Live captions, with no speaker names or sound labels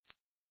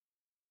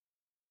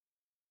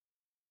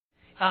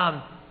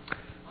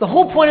The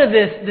whole point of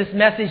this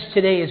message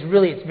today is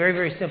really, it's very,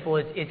 very simple.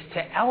 It's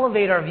to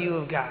elevate our view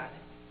of God.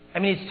 I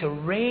mean, it's to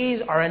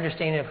raise our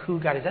understanding of who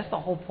God is. That's the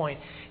whole point.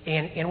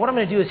 And what I'm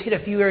going to do is hit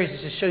a few areas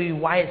to show you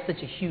why it's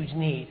such a huge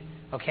need.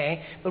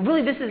 Okay? But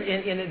really, this is,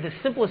 in the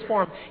simplest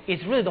form,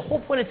 it's really the whole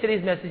point of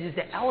today's message is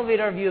to elevate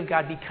our view of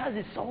God, because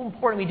it's so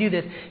important we do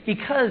this,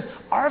 because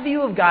our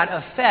view of God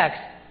affects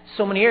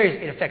so many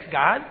areas. It affects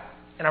God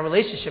and our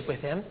relationship with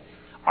Him.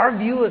 Our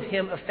view of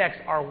Him affects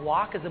our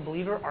walk as a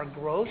believer, our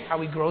growth, how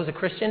we grow as a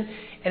Christian,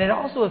 and it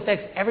also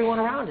affects everyone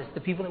around us,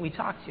 the people that we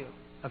talk to.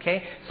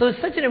 Okay? So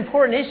it's such an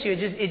important issue.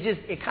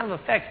 It kind of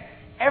affects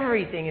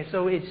everything, and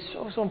so it's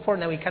so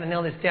important that we kind of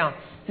nail this down.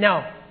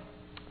 Now,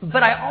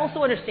 but I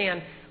also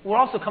understand we're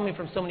also coming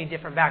from so many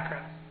different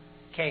backgrounds.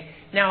 Okay?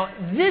 Now,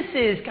 this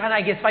is kind of,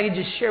 I guess, if I could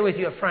just share with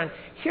you up front,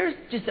 here's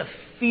just a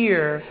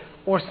fear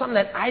or something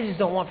that I just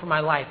don't want for my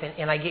life,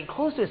 and I get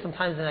close to it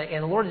sometimes,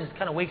 and the Lord just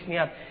kind of wakes me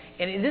up.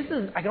 And this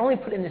is, I can only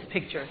put it in this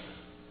picture.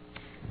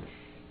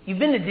 You've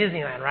been to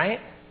Disneyland, right?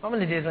 I've been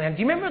to Disneyland.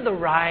 Do you remember the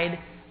ride,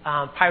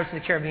 Pirates of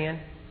the Caribbean?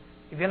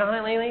 You've been on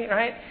it lately,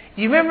 right?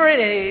 Do you remember it?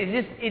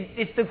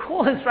 It's the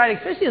coolest ride,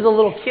 especially as a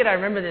little kid. I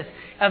remember this,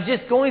 of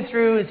just going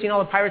through and seeing all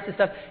the pirates and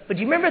stuff. But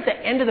do you remember at the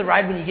end of the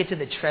ride when you get to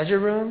the treasure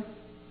room?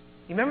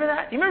 You remember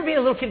that? Do you remember being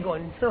a little kid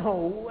going,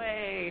 no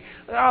way,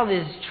 look at all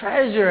this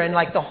treasure, and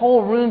like the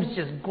whole room's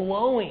just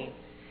glowing.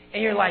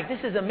 And you're like, this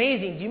is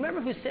amazing. Do you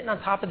remember who's sitting on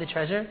top of the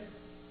treasure?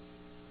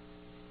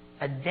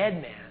 A dead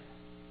man,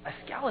 a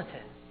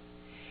skeleton.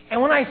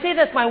 And when I say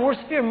that's my worst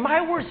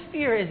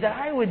fear is that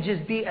I would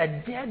just be a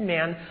dead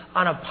man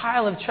on a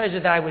pile of treasure,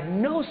 that I would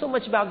know so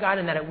much about God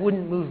and that it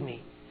wouldn't move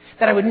me.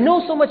 That I would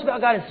know so much about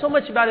God and so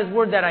much about His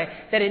Word that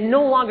it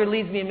no longer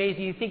leaves me amazed.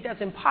 You think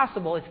that's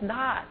impossible. It's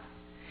not.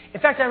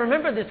 In fact, I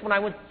remember this when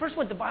I first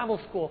went to Bible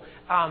school.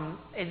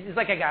 It's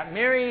like I got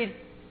married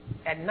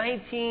at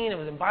 19. I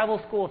was in Bible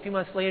school a few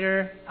months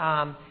later.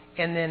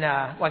 And then,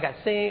 I got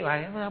saved.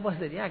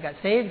 I got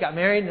saved, got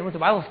married, and then went to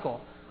Bible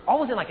school. All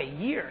within like a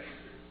year.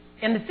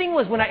 And the thing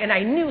was,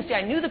 I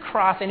knew the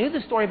cross, I knew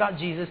the story about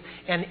Jesus,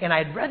 and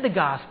I had read the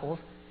Gospels,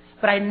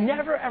 but I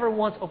never ever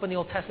once opened the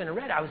Old Testament and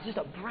read it. I was just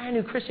a brand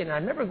new Christian, and I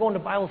remember going to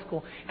Bible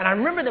school, and I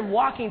remember them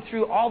walking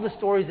through all the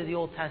stories of the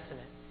Old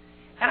Testament.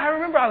 And I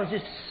remember I was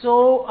just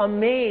so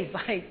amazed,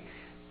 like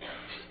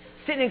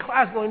sitting in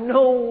class going,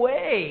 no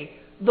way,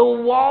 the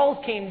walls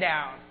came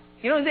down.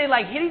 You know what I'm saying?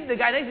 Like, hitting the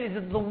guy next to me, he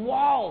said, the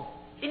walls.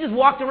 He just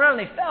walked around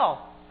and they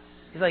fell.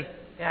 He's like,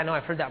 yeah, I know,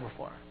 I've heard that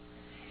before.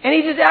 And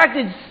he just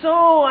acted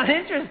so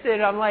uninterested.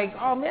 I'm like,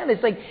 oh man,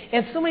 it's like,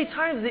 and so many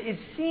times it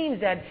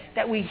seems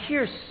that we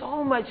hear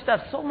so much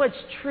stuff, so much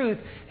truth,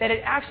 that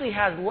it actually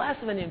has less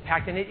of an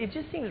impact, and it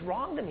just seems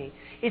wrong to me.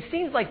 It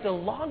seems like the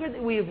longer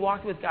that we have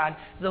walked with God,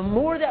 the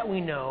more that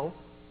we know,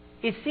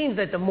 it seems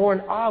that the more in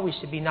awe we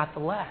should be, not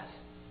the less.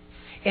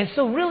 And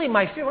so really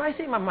my fear, when I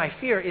say my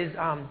fear is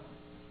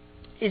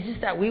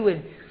just that we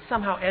would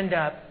somehow end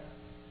up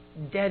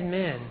dead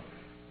men,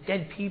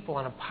 dead people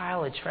on a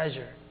pile of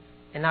treasure,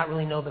 and not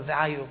really know the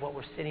value of what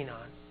we're sitting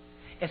on.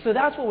 And so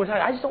that's what we're talking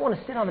about. I just don't want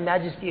to sit on the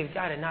majesty of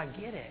God and not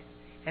get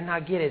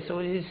it. So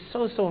it is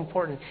so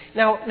important.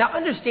 Now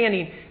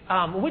understanding,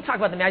 when we talk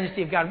about the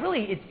majesty of God,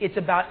 really it's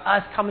about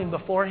us coming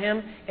before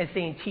Him and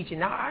saying, teaching.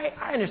 Now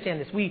I understand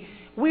this. We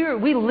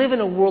live in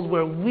a world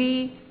where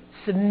we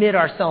submit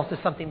ourselves to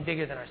something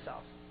bigger than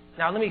ourselves.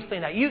 Now, let me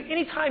explain that.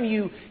 Anytime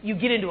you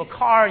get into a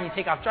car and you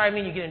take off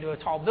driving, you get into a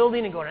tall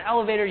building and go in an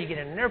elevator, you get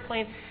in an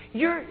airplane,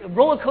 your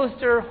roller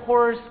coaster,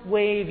 horse,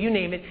 wave, you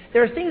name it,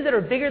 there are things that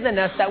are bigger than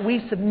us that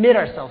we submit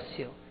ourselves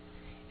to.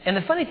 And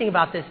the funny thing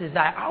about this is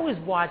that I always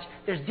watch,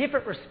 there's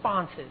different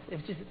responses.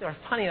 They're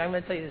funny, and I'm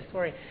going to tell you this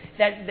story.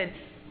 Let me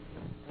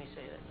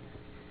show you that.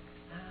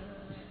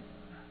 Let's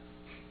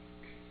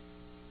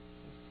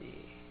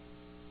see.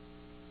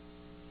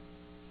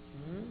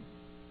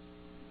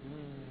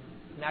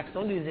 Max,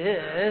 don't do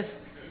this.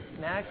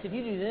 Max, if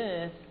you do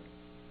this.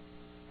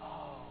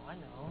 Oh, I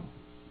know.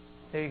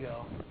 There you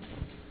go.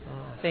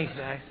 Oh, thanks,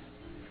 Max.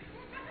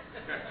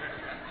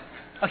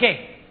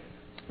 Okay.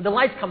 The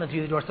light's coming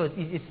through the door, so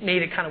it's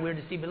made it kind of weird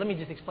to see, but let me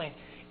just explain.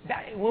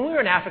 When we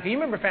were in Africa, you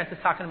remember Francis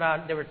talking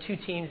about there were two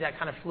teams that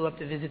kind of flew up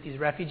to visit these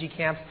refugee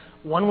camps.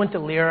 One went to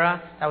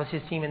Lira, that was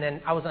his team, and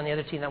then I was on the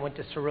other team that went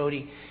to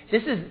Soroti.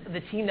 This is the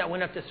team that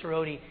went up to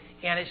Soroti,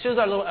 and it shows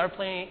our little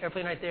airplane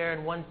right there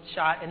in one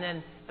shot, and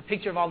then a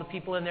picture of all the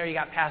people in there. You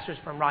got pastors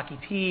from Rocky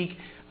Peak,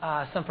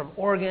 some from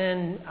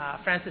Oregon.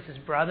 Francis's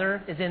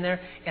brother is in there,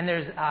 and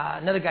there's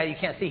another guy you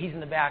can't see. He's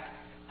in the back,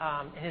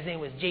 and his name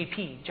was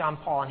J.P., John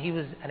Paul, and he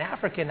was an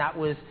African that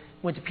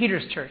went to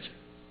Peter's church.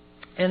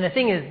 And the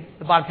thing is,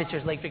 the bottom picture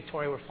is Lake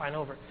Victoria. We're flying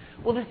over.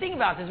 Well, the thing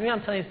about this, the reason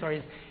I'm telling you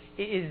stories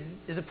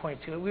is a point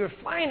to it. We were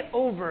flying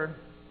over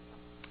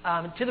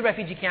to the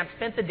refugee camp,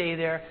 spent the day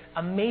there.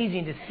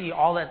 Amazing to see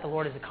all that the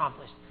Lord has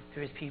accomplished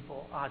through His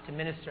people to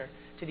minister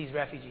to these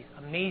refugees.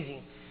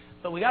 Amazing.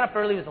 But we got up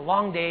early. It was a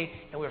long day,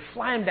 and we were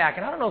flying back.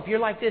 And I don't know if you're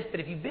like this, but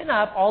if you've been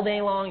up all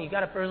day long, you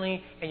got up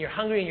early, and you're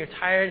hungry and you're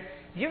tired,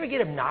 do you ever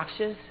get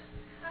obnoxious?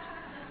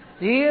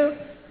 Do you?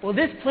 Well,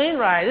 this plane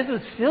ride, this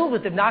was filled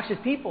with obnoxious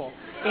people.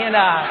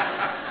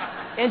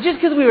 And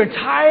just because we were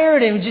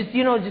tired and just,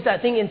 just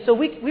that thing. And so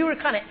we were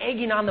kind of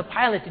egging on the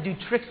pilot to do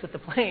tricks with the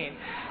plane.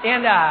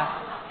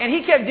 And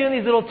he kept doing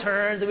these little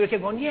turns, and we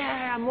kept going,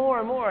 yeah, more.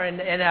 And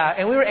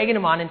we were egging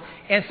him on.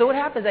 And so what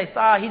happens, I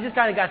saw he just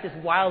kind of got this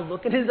wild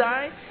look in his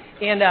eye.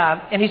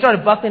 And he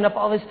started buckling up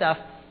all this stuff.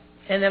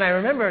 And then I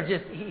remember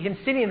just him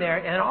sitting there,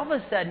 and all of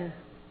a sudden,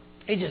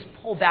 he just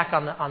pulled back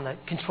on the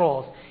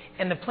controls.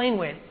 And the plane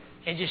went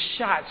and just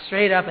shot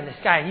straight up in the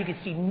sky. And you could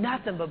see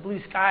nothing but blue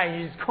sky.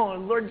 And you're just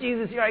going, Lord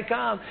Jesus, here I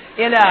come.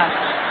 And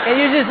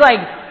you're just like,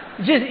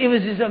 it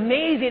was just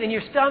amazing. And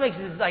your stomach's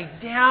just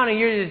like down. And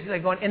you're just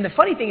like going. And the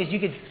funny thing is you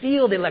could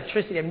feel the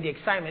electricity, the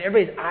excitement.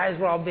 Everybody's eyes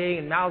were all big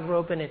and mouths were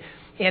open.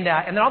 And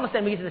then all of a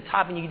sudden we get to the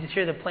top and you can just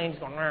hear the plane just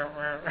going,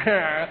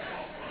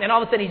 and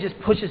all of a sudden he just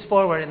pushes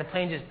forward and the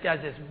plane just does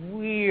this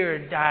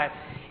weird dive.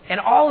 And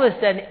all of a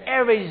sudden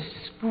everybody just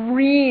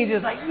screams. It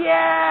was like,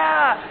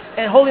 yeah!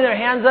 And holding their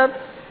hands up.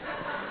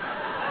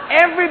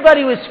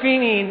 Everybody was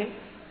screaming,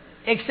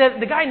 except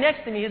the guy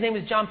next to me, his name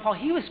was John Paul.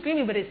 He was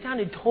screaming, but it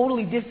sounded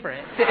totally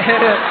different.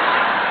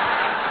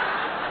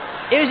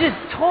 It was just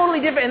totally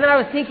different. And then I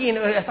was thinking,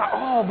 I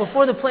thought,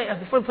 before the plane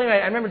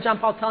ride, I remember John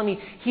Paul telling me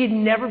he had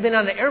never been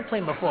on an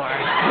airplane before.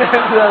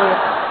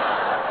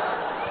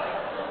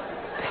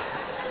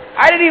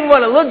 I didn't even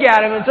want to look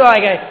at him until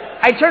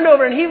I turned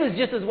over, and he was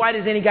just as white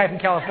as any guy from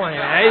California.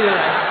 I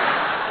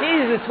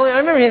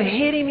remember him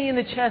hitting me in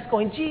the chest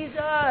going, Jesus.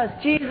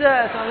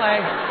 I'm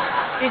like,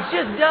 it's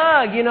just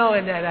Doug, and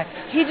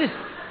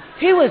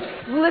he was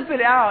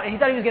flipping out, and he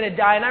thought he was going to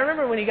die. And I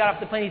remember when he got off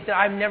the plane, he said,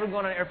 I'm never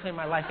going on an airplane in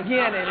my life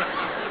again.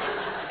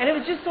 And it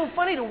was just so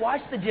funny to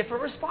watch the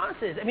different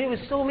responses. I mean, it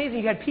was so amazing.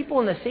 You had people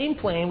in the same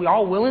plane. We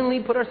all willingly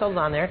put ourselves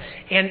on there,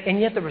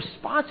 and yet the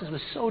responses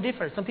was so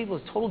different. Some people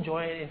it was total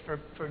joy, and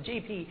for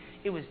JP,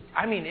 it was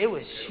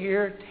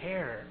sheer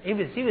terror. He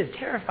was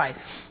terrified.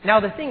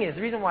 Now, the thing is,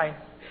 the reason why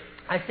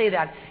I say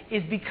that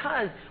is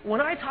because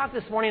when I talked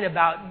this morning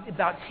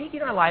about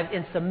taking our lives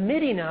and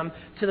submitting them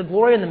to the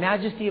glory and the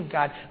majesty of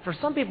God, for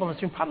some people in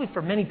this room, probably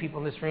for many people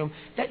in this room,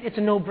 that it's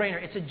a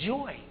no-brainer. It's a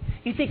joy.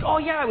 You think, oh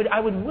yeah, I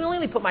would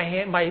willingly put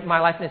my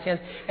life in His hands.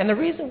 And the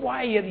reason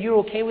why you're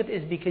okay with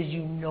it is because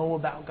you know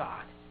about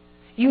God.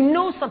 You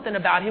know something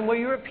about Him where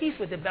you're at peace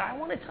with it. But I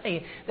want to tell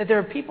you that there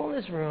are people in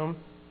this room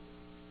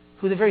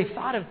who the very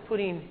thought of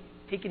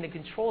taking the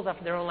controls off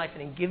of their own life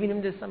and giving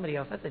them to somebody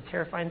else, that's a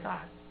terrifying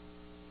thought.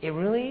 It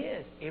really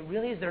is. It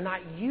really is. They're not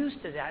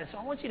used to that. And so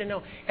I want you to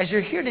know, as you're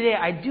here today,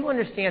 I do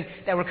understand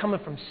that we're coming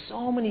from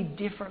so many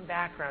different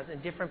backgrounds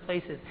and different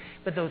places.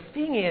 But the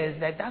thing is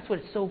that's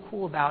what's so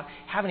cool about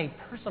having a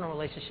personal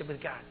relationship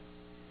with God,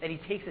 that He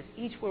takes us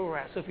each where we're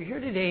at. So if you're here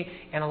today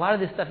and a lot of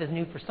this stuff is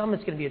new, for some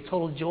it's going to be a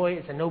total joy.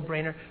 It's a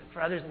no-brainer.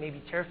 For others it may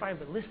be terrifying.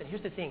 But listen,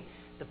 here's the thing.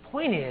 The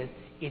point is,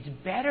 it's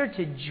better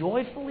to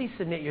joyfully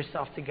submit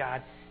yourself to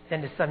God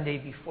than to someday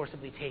be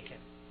forcibly taken.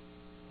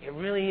 It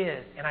really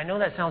is. And I know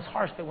that sounds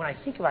harsh, but when I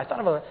think about it, I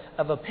thought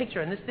of a picture,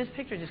 and this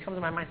picture just comes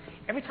to my mind.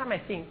 Every time I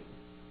think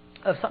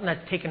of something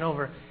that's taken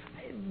over,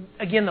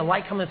 again, the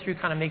light coming through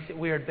kind of makes it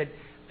weird, but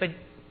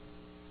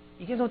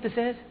you guys know what this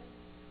is?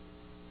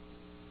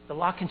 The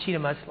La Conchita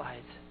mudslides.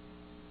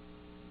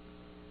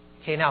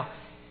 Okay, now,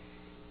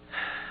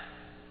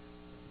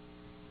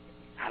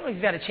 I don't know if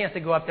you've had a chance to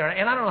go up there,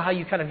 and I don't know how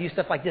you kind of view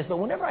stuff like this, but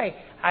whenever I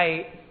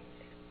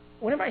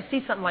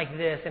see something like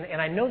this,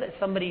 and I know that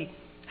somebody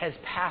has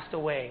passed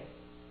away,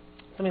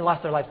 somebody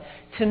lost their life,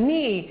 to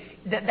me,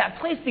 that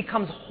place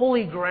becomes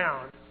holy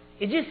ground.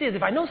 It just is.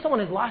 If I know someone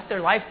has lost their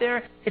life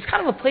there, it's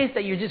kind of a place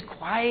that you're just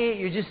quiet,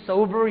 you're just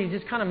sober, you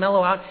just kind of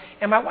mellow out.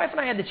 And my wife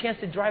and I had the chance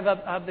to drive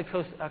up the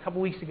coast a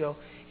couple weeks ago,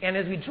 and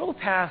as we drove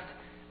past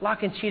La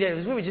Conchita,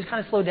 we would just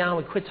kind of slow down,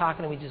 we quit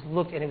talking, and we just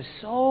looked, and it was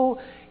so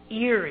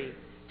eerie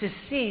to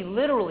see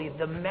literally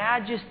the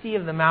majesty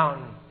of the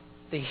mountain,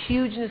 the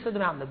hugeness of the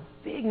mountain, the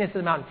bigness of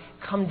the mountain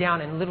come down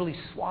and literally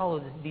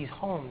swallow these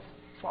homes,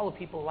 swallow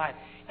people alive.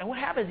 And what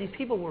happens, these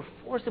people were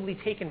forcibly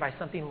taken by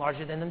something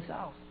larger than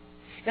themselves.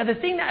 Now, the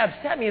thing that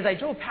upset me as I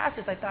drove past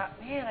this, I thought,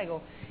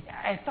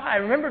 I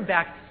remembered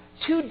back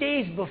 2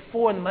 days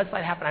before the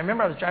mudslide happened. I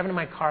remember I was driving in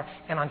my car,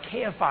 and on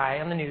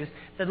KFI, on the news,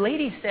 the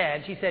lady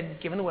said,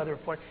 given the weather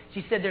report,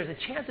 she said there's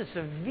a chance of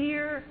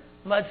severe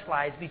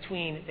mudslides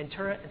between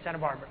Ventura and Santa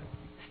Barbara.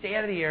 Stay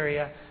out of the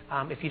area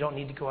if you don't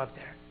need to go up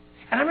there.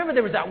 And I remember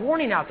there was that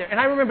warning out there. And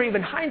I remember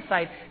even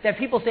hindsight that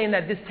people saying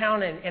that this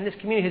town and this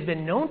community has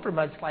been known for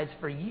mudslides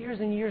for years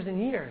and years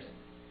and years.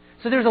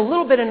 So there's a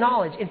little bit of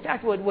knowledge. In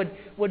fact,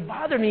 what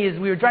bothered me is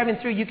we were driving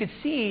through, you could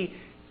see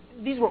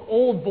these were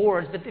old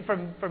boards, but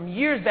from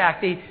years back,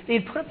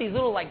 they'd put up these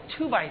little like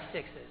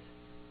 2x6s.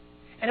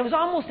 And it was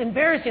almost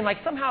embarrassing, like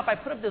somehow if I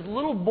put up this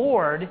little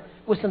board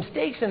with some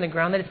stakes in the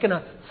ground, that it's going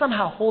to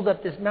somehow hold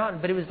up this mountain.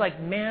 But it was like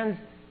man's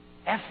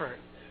effort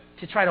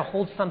to try to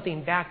hold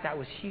something back that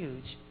was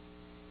huge.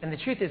 And the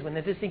truth is, when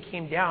this thing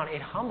came down,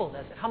 it humbled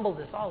us. It humbled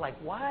us all. Like,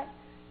 what?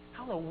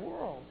 How in the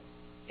world?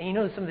 And you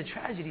know some of the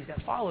tragedies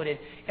that followed it.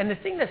 And the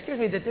thing that scares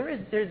me is that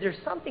there's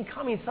something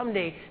coming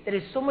someday that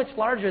is so much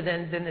larger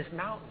than this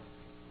mountain.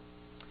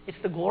 It's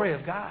the glory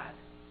of God.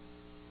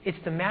 It's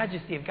the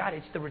majesty of God.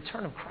 It's the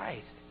return of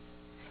Christ.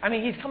 I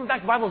mean, He's coming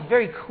back. The Bible is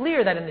very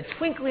clear that in the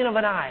twinkling of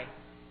an eye,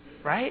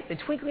 right? The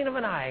twinkling of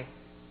an eye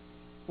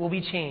will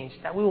be changed.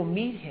 That we will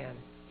meet Him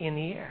in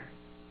the air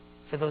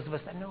for those of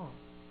us that know Him.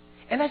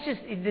 And that's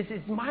just,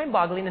 it's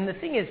mind-boggling. And the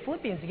thing is,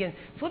 Philippians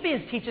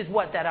teaches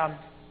what?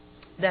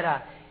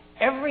 That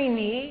every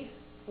knee,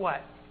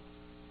 what?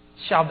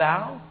 Shall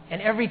bow,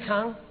 and every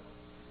tongue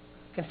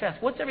confess.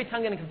 What's every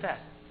tongue going to confess?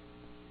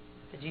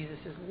 That Jesus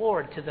is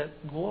Lord, to the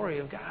glory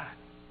of God.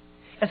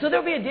 And so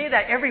there'll be a day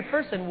that every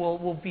person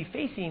will be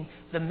facing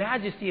the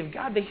majesty of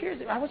God. But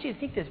I want you to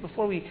think this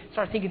before we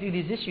start thinking through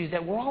these issues,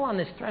 that we're all on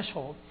this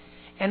threshold.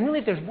 And really,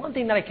 if there's one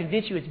thing that I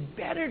convince you, it's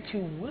better to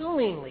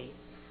willingly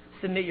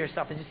submit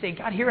yourself and just say,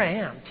 God, here I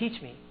am, teach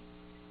me.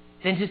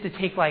 Than just to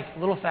take like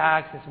little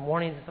facts and some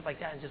warnings and stuff like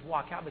that and just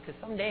walk out, because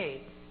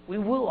someday we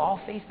will all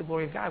face the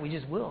glory of God. We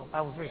just will. The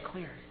Bible's very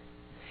clear.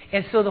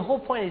 And so the whole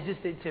point is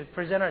just to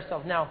present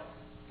ourselves. Now,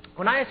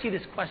 when I ask you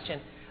this question,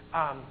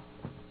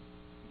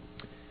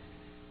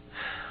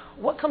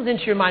 what comes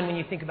into your mind when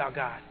you think about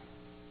God?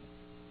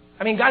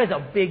 I mean, God is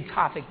a big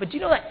topic, but do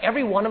you know that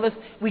every one of us,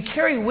 we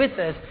carry with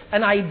us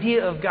an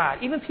idea of God.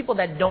 Even people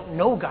that don't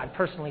know God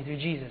personally through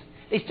Jesus,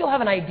 they still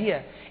have an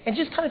idea. And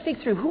just kind of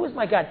think through, who is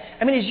my God?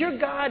 I mean, is your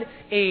God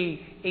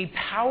a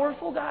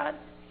powerful God?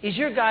 Is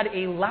your God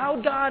a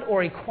loud God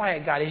or a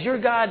quiet God? Is your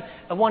God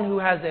a one who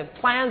has the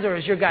plans, or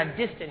is your God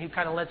distant, who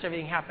kind of lets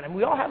everything happen? I mean,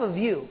 we all have a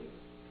view.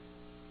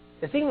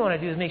 The thing we want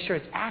to do is make sure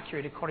it's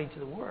accurate according to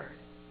the Word.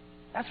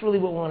 That's really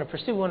what we want to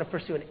pursue. We want to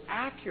pursue an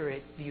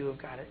accurate view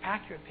of God, an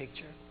accurate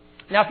picture.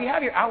 Now, if you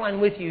have your outline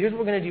with you, here's what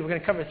we're going to do. We're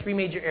going to cover 3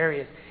 major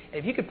areas. And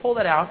if you could pull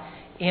that out,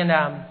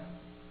 and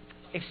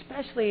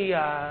especially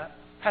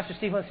Pastor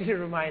Steve wants you to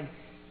remind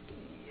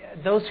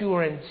those who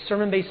are in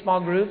sermon-based small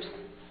groups,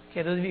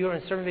 okay, those of you who are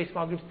in sermon-based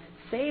small groups,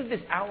 save this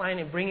outline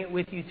and bring it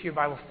with you to your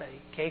Bible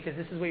study, okay, because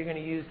this is what you're going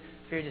to use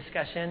for your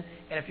discussion.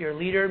 And if you're a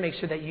leader, make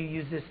sure that you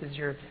use this as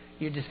your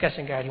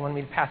discussion guide. You want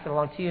me to pass it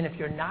along to you. And if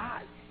you're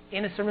not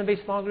in a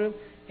sermon-based small group,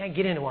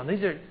 get into one.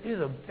 These are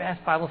the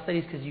best Bible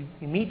studies, because you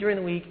meet during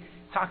the week,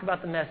 talk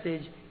about the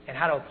message and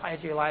how to apply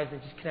it to your lives,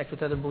 and just connect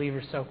with other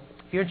believers. So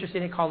if you're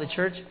interested in it, call the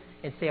church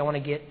and say, I want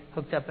to get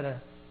hooked up in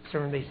a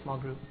sermon-based small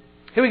group.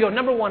 Here we go.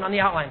 Number 1 on the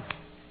outline.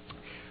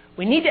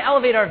 We need to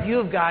elevate our view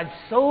of God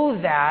so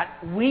that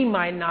we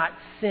might not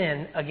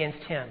sin against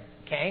Him.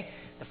 Okay?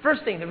 The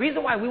first thing, the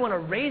reason why we want to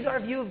raise our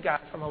view of God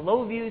from a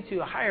low view to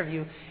a higher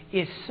view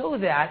is so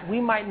that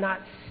we might not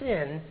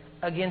sin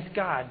against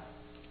God.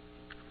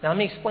 Now let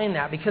me explain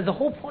that, because the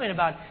whole point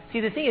about,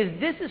 the thing is,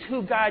 this is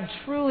who God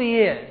truly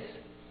is.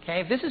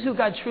 Okay? If this is who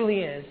God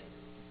truly is,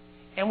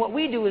 and what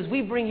we do is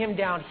we bring Him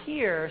down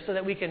here so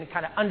that we can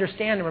kind of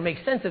understand Him or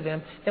make sense of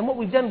Him, then what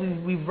we've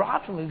done, we've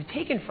robbed from Him, we've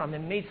taken from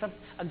Him, made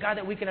a God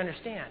that we can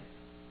understand.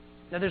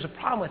 Now there's a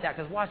problem with that,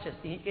 because watch this.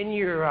 On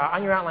your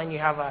outline you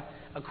have a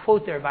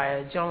quote there by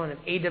a gentleman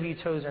named A.W.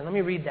 Tozer. And let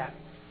me read that.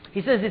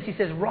 He says this, he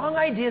says, wrong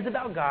ideas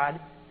about God,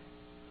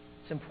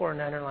 it's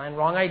important to underline,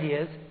 wrong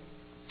ideas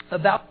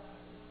about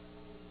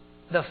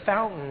the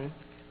fountain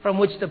from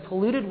which the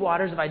polluted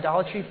waters of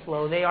idolatry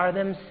flow, they are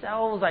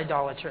themselves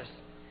idolatrous.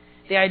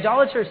 The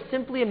idolater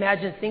simply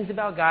imagines things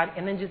about God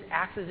and then just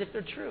acts as if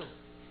they're true.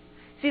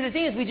 See, the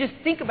thing is, we just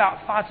think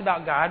about thoughts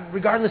about God,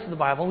 regardless of the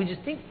Bible. We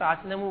just think thoughts,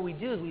 and then what we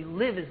do is we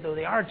live as though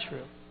they are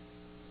true.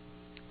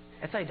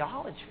 That's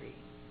idolatry.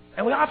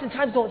 And we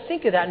oftentimes don't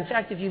think of that. In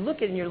fact, if you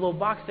look at in your little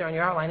box there on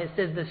your outline, it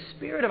says the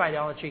spirit of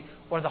idolatry,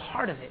 or the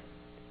heart of it,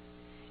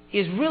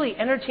 is really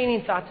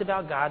entertaining thoughts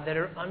about God that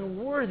are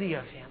unworthy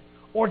of Him,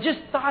 or just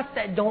thoughts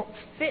that don't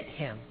fit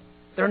Him.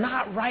 They're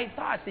not right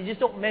thoughts. They just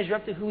don't measure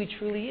up to who He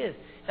truly is.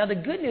 Now, the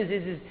good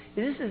news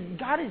is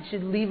God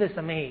should leave us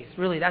amazed.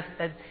 Really, that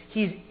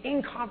He's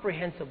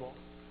incomprehensible.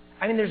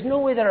 I mean, there's no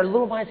way that our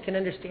little minds can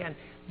understand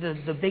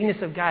the bigness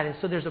of God. And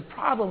so there's a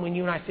problem when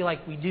you and I feel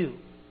like we do.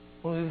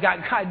 When we've got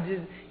God,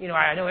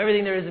 I know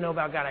everything there is to know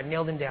about God. I've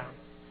nailed Him down.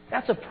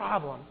 That's a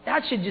problem.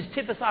 That should just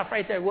tip us off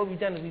right there. What we've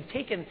done is we've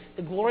taken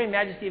the glory and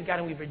majesty of God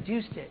and we've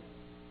reduced it.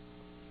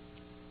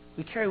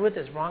 We carry with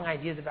us wrong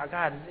ideas about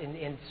God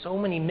and so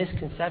many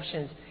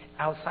misconceptions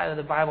outside of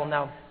the Bible.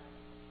 Now,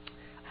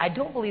 I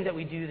don't believe that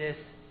we do this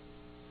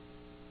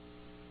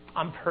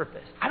on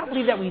purpose. I don't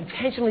believe that we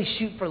intentionally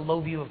shoot for a low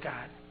view of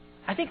God.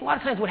 I think a lot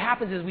of times what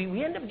happens is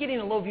we end up getting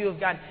a low view of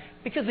God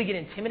because we get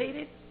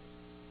intimidated,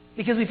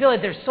 because we feel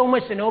like there's so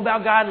much to know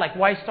about God. Like,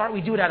 why start?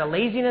 We do it out of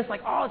laziness.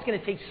 Like, it's going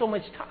to take so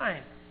much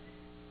time.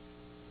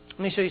 Let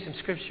me show you some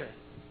scripture.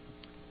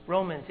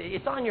 Romans.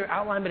 It's on your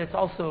outline, but it's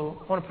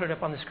also, I want to put it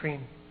up on the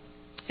screen.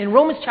 In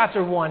Romans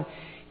chapter 1,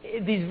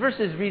 these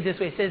verses read this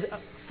way. It says,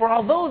 for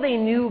although they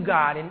knew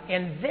God,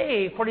 and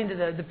they, according to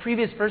the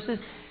previous verses,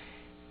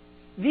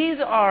 these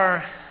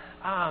are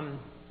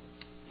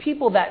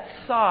people that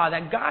saw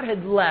that God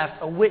had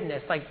left a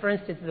witness. Like, for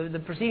instance, the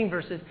preceding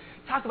verses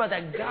talk about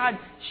that God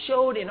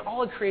showed in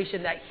all of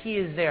creation that He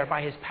is there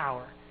by His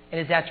power. and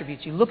His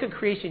attributes. You look at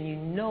creation, you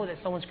know that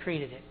someone's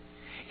created it.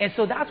 And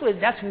so that's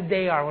who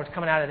they are, what's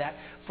coming out of that.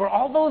 For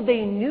although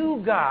they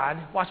knew God,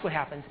 watch what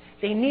happens,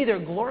 they neither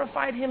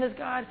glorified Him as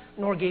God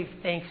nor gave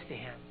thanks to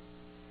Him.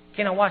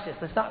 Okay, now watch this.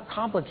 Let's not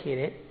complicate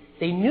it.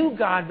 They knew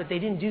God, but they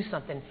didn't do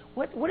something.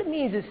 What it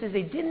means is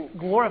they didn't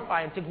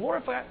glorify Him.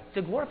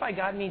 To glorify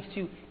God means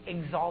to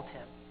exalt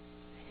Him.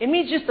 It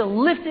means just to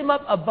lift Him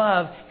up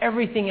above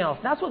everything else.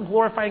 That's what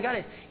glorifying God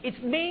is. It's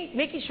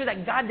making sure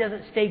that God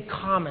doesn't stay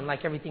common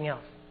like everything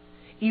else.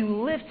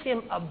 You lift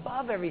Him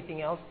above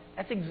everything else.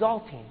 That's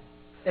exalting.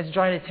 That's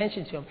drawing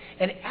attention to Him.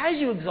 And as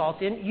you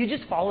exalt Him, you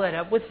just follow that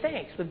up with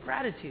thanks, with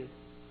gratitude.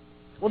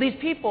 Well, these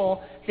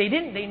people, they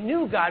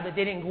knew God, but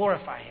they didn't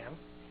glorify Him.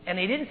 And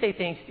they didn't say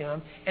thanks to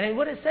Him. And then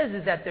what it says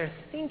is that their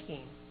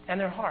thinking and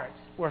their hearts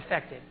were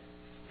affected.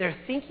 Their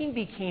thinking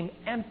became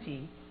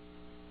empty,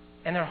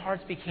 and their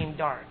hearts became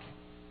dark.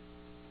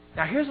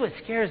 Now, here's what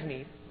scares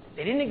me.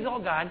 They didn't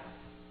exalt God,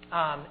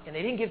 and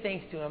they didn't give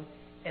thanks to Him.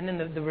 And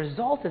then the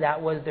result of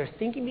that was their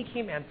thinking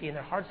became empty and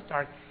their hearts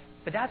dark.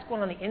 But that's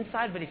going on the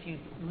inside. But if you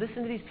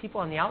listen to these people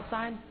on the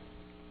outside,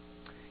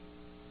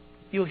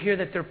 you'll hear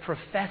that they're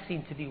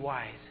professing to be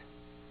wise.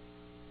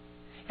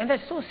 And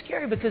that's so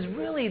scary because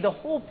really the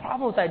whole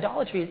problem with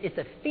idolatry is it's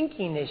a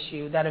thinking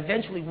issue that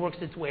eventually works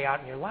its way out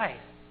in your life.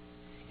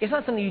 It's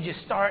not something you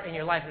just start in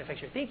your life and it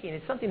affects your thinking.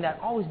 It's something that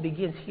always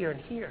begins here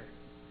and here.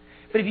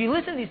 But if you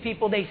listen to these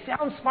people, they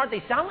sound smart.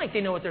 They sound like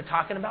they know what they're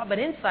talking about. But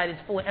inside it's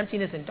full of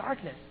emptiness and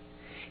darkness.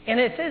 And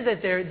it says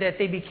that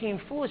they became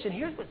foolish. And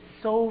here's what's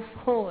so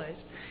foolish.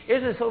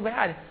 Here's what's so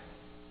bad.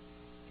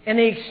 And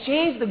they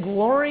exchanged the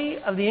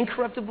glory of the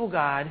incorruptible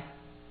God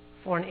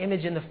for an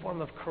image in the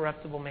form of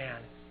corruptible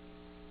man.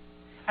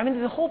 I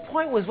mean, the whole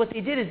point was what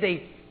they did is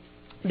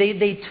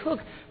they took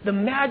the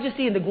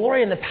majesty and the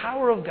glory and the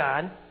power of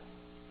God,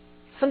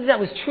 something that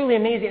was truly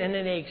amazing, and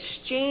then they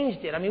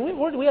exchanged it. I mean,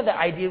 we have the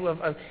idea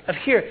of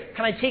here,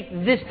 can I take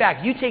this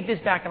back? You take this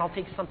back, and I'll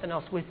take something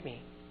else with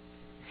me.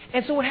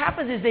 And so what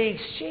happens is they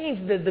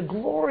exchange the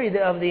glory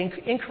of the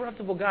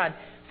incorruptible God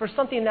for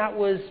something that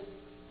was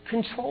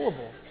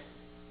controllable.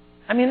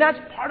 I mean, that's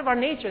part of our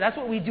nature. That's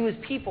what we do as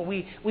people.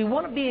 We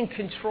want to be in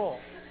control.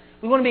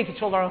 We want to be in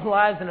control of our own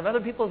lives and of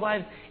other people's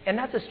lives, and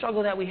that's a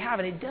struggle that we have,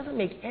 and it doesn't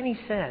make any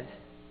sense.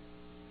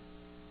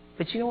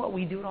 But you know what?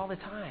 We do it all the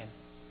time.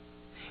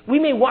 We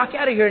may walk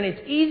out of here, and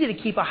it's easy to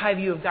keep a high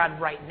view of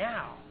God right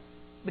now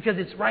because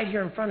it's right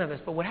here in front of us.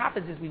 But what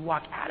happens is we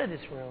walk out of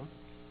this room,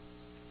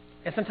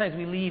 and sometimes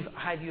we leave a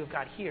high view of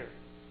God here.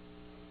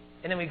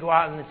 And then we go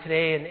out in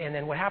today, and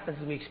then what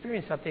happens is we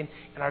experience something,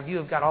 and our view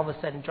of God all of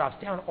a sudden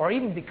drops down or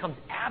even becomes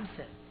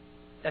absent,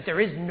 that there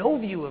is no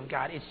view of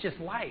God. It's just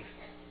life.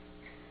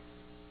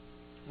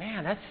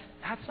 Man, that's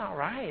not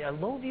right. A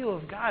low view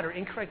of God or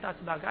incorrect thoughts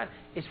about God,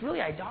 it's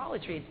really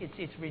idolatry.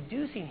 It's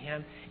reducing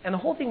Him. And the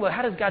whole thing about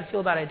how does God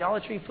feel about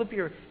idolatry, flip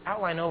your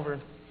outline over.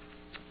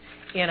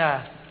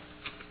 And,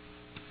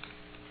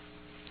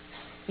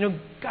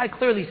 God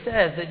clearly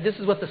says that this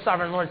is what the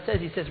sovereign Lord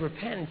says. He says,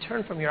 repent and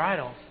turn from your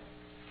idols.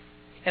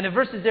 And the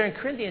verses there in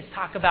Corinthians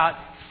talk about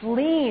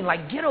fleeing,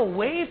 like get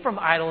away from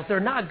idols. They're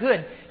not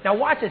good. Now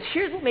watch this.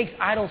 Here's what makes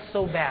idols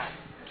so bad.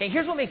 Okay,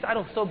 here's what makes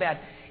idols so bad.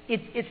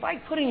 It's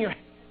like putting your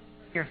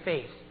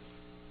face.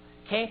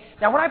 Okay?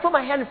 Now, when I put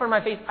my hand in front of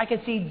my face, I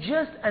can see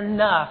just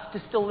enough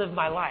to still live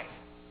my life.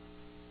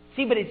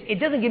 See, but it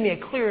doesn't give me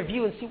a clearer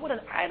view. And see, what an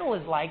idol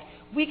is like,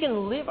 we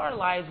can live our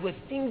lives with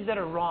things that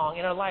are wrong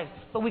in our lives,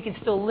 but we can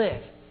still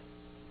live.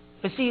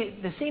 But see,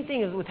 the same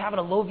thing is with having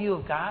a low view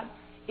of God.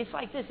 It's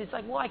like this. It's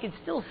like, well, I can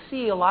still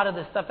see a lot of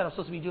the stuff that I'm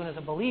supposed to be doing as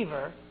a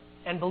believer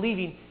and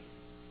believing,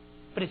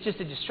 but it's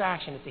just a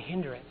distraction. It's a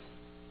hindrance.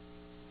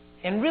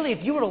 And really,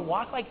 if you were to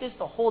walk like this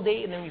the whole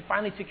day and then you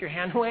finally took your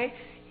hand away,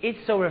 it's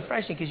so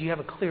refreshing because you have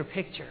a clear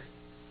picture.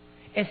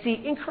 And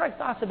see, incorrect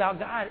thoughts about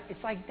God,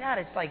 it's like that.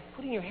 It's like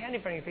putting your hand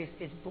in front of your face.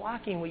 It's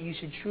blocking what you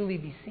should truly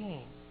be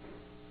seeing.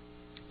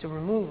 To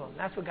remove them.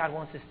 That's what God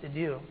wants us to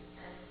do.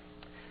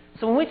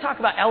 So when we talk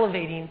about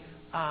elevating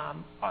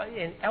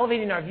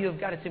our view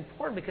of God, it's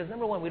important because,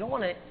 number one, we don't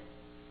want to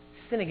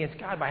sin against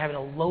God by having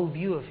a low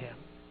view of Him.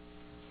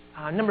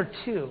 Number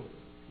two,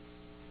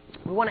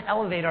 we want to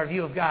elevate our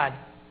view of God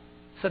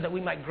so that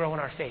we might grow in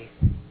our faith.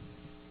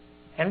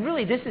 And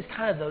really, this is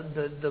kind of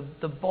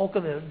the bulk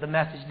of the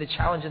message, the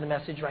challenge of the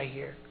message right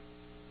here.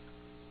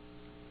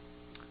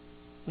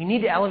 We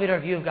need to elevate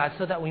our view of God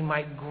so that we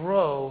might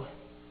grow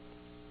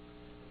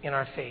in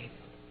our faith.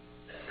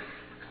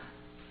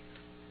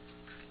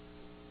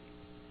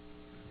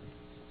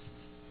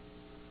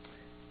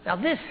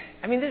 Now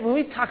when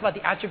we talk about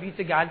the attributes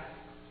of God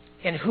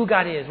and who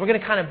God is, we're going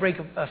to kind of break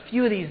a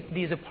few of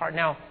these apart.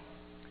 Now,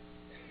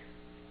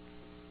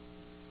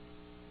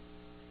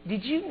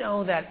 did you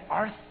know that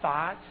our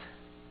thoughts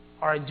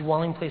are a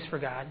dwelling place for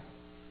God?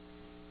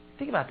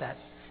 Think about that.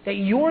 That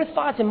your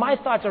thoughts and my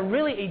thoughts are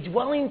really a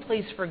dwelling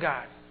place for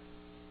God.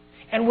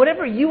 And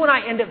whatever you and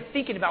I end up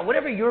thinking about,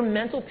 whatever your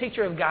mental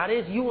picture of God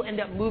is, you will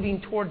end up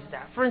moving towards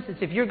that. For instance,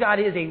 if your God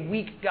is a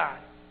weak God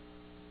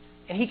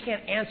and He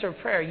can't answer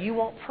prayer, you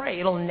won't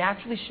pray. It'll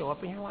naturally show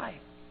up in your life.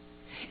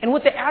 And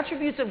what the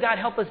attributes of God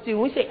help us do,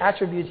 when we say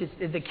attributes,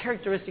 it's the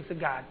characteristics of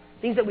God,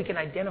 things that we can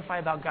identify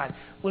about God.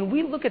 When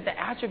we look at the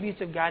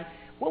attributes of God,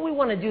 what we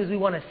want to do is we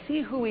want to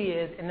see who He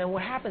is, and then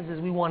what happens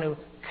is we want to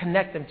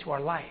connect them to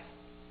our life.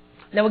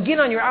 Now, again,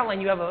 on your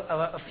outline, you have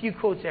a few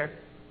quotes there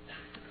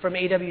from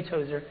A.W.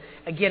 Tozer.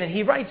 Again, and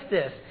he writes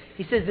this.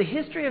 He says, the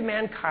history of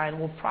mankind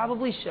will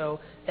probably show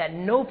that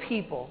no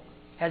people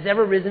has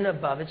ever risen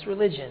above its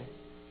religion.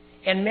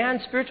 And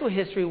man's spiritual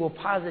history will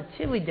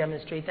positively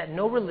demonstrate that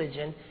no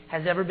religion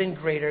has ever been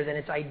greater than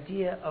its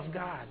idea of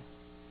God.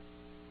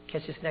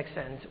 Catch this next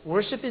sentence.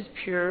 Worship is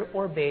pure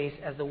or base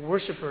as the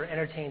worshiper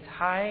entertains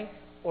high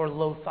or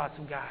low thoughts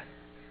of God.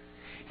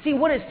 See,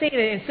 what it's saying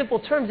in simple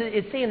terms,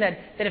 it's saying that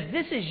if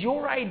this is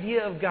your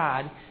idea of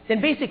God,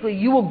 then basically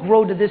you will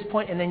grow to this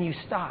point and then you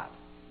stop.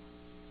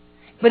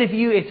 But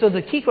so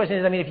the key question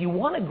is, if you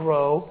want to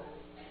grow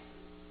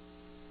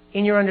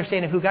in your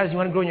understanding of who God is, you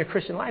want to grow in your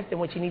Christian life, then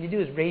what you need to do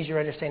is raise your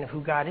understanding of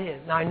who God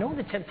is. Now, I know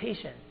the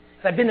temptation.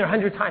 I've been there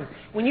 100 times.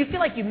 When you feel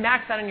like you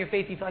maxed out on your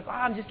faith, you feel like,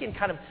 I'm just getting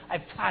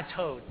I've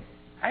plateaued.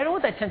 I know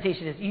what that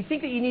temptation is. You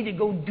think that you need to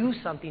go do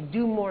something,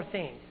 do more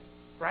things,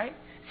 right?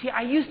 See,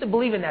 I used to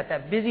believe in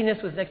that busyness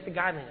was next to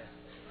godliness.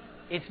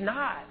 It's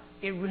not.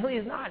 It really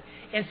is not.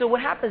 And so what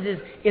happens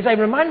is I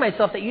remind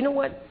myself that, you know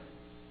what?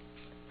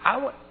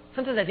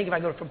 Sometimes I think if I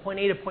go from point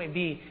A to point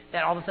B,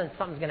 that all of a sudden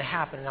something's going to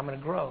happen and I'm going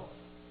to grow.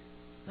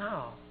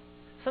 No.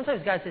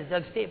 Sometimes God says,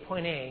 Doug, stay at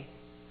point A,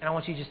 and I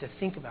want you just to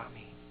think about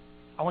me.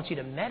 I want you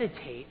to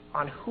meditate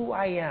on who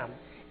I am.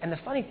 And the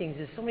funny thing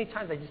is so many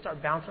times I just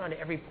start bouncing on to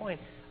every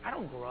point. I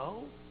don't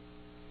grow.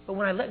 But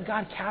when I let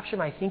God capture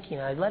my thinking,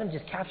 and I let Him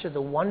just capture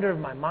the wonder of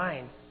my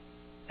mind,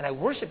 and I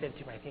worship Him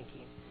through my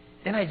thinking,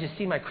 then I just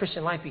see my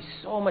Christian life be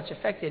so much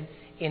affected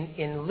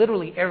in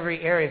literally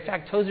every area. In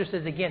fact, Tozer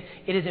says again,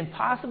 it is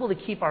impossible to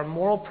keep our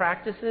moral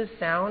practices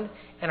sound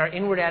and our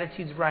inward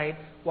attitudes right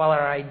while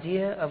our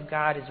idea of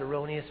God is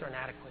erroneous or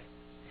inadequate.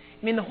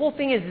 The whole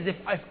thing is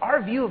if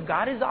our view of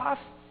God is off,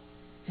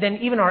 then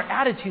even our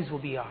attitudes will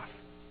be off.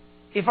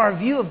 If our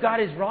view of God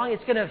is wrong,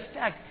 it's going to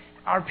affect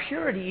our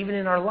purity even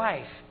in our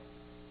life.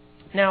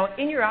 Now,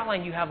 in your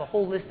outline, you have a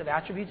whole list of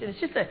attributes, and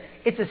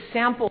it's a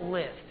sample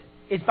list.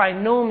 It's by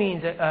no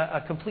means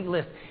a complete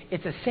list.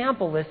 It's a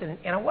sample list,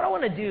 and what I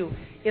want to do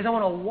is I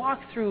want to walk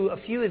through a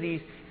few of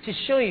these to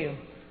show you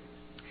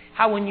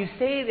how when you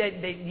say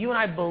that you and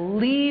I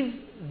believe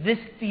this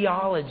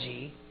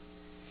theology,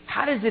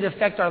 how does it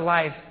affect our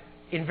life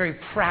in very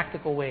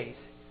practical ways?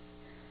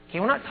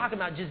 Okay, we're not talking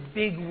about just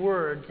big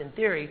words and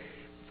theory.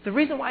 The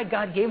reason why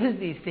God gave us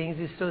these things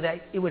is so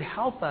that it would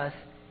help us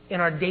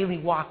in our daily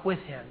walk with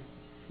Him.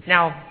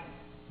 Now,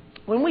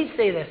 when we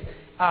say this,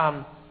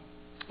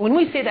 when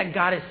we say that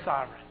God is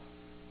sovereign,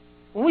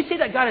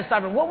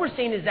 what we're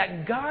saying is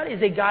that God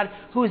is a God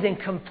who is in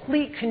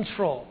complete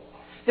control.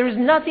 There is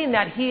nothing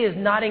that He is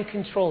not in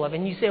control of.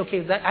 And you say,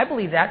 okay, I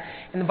believe that,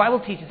 and the Bible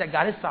teaches that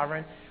God is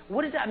sovereign.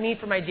 What does that mean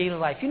for my daily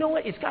life? You know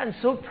what? It's gotten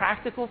so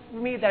practical for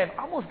me that I've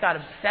almost got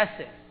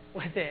obsessive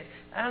with it,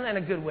 not in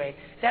a good way,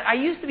 that I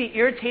used to be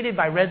irritated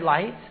by red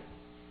lights.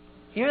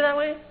 You hear that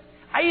way?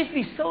 I used to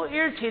be so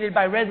irritated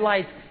by red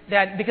lights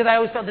because I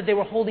always felt that they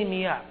were holding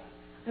me up.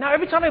 Now,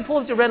 every time I pull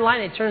up to a red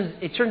light, it turns,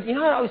 you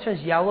know how it always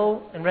turns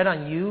yellow and red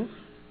on you?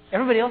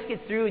 Everybody else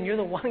gets through, and you're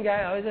the one guy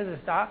who always has to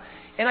stop.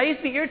 And I used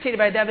to be irritated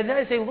by that, but then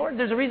I say, Lord,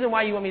 there's a reason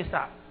why you want me to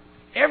stop.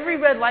 Every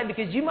red light,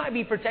 because you might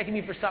be protecting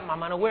me for something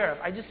I'm unaware of.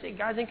 I just say,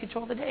 God's in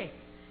control of the day.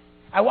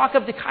 I walk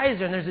up to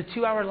Kaiser, and there's a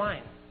 2-hour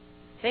line.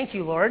 Thank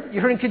you, Lord.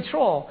 You're in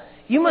control.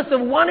 You must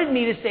have wanted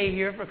me to stay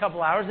here for a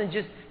couple hours and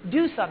just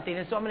do something,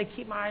 and so I'm going to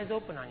keep my eyes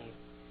open on you.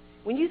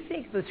 When you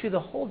think through the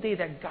whole day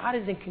that God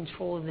is in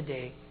control of the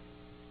day,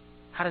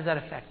 how does that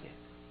affect it?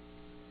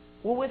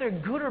 Well, whether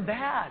good or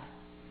bad.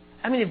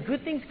 If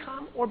good things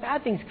come or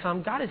bad things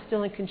come, God is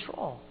still in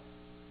control.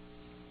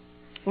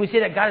 When we say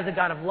that God is a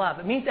God of love,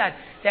 it means that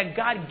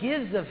God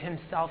gives of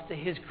Himself to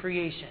His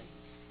creation.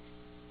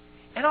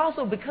 And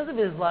also, because of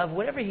His love,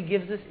 whatever He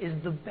gives us is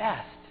the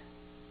best.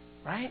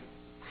 Right?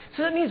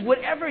 So that means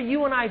whatever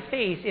you and I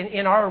face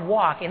in our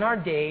walk, in our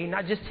day,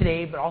 not just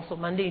today, but also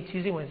Monday,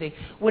 Tuesday, Wednesday,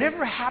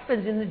 whatever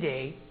happens in the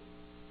day,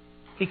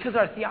 because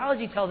our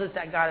theology tells us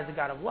that God is a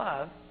God of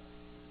love,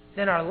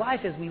 then our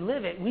life as we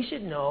live it, we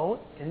should know,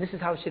 and this is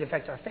how it should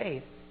affect our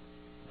faith,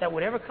 that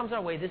whatever comes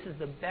our way, this is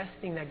the best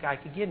thing that God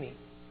could give me.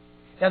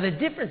 Now the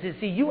difference is,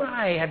 you and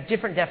I have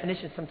different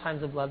definitions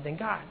sometimes of love than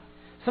God.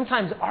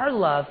 Sometimes our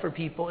love for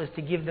people is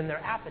to give them their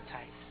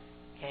appetites.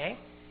 Okay?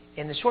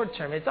 In the short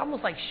term, it's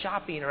almost like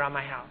shopping around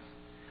my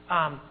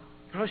house.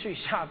 Grocery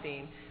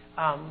shopping.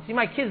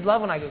 My kids love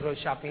when I go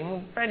grocery shopping.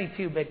 Well, Franny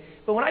too, but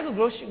when I go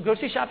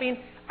grocery shopping,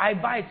 I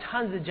buy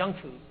tons of junk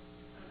food.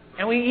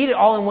 And we eat it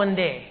all in one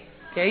day.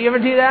 Okay, you ever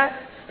do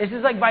that? It's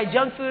just like buy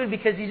junk food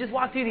because you just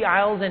walk through the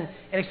aisles and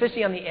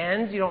especially on the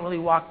ends, you don't really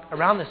walk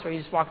around the store. You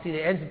just walk through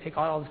the ends and pick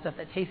out all the stuff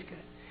that tastes good.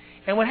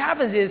 And what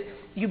happens is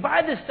you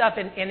buy this stuff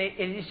and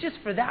it's just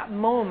for that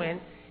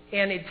moment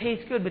and it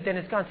tastes good, but then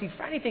it's gone. See,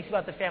 Franny thinks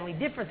about the family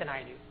different than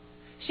I do.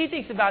 She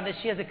thinks about that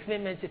she has a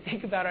commitment to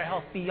think about our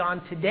health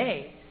beyond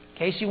today.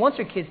 Okay, she wants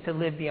her kids to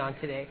live beyond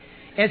today.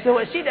 And so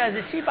what she does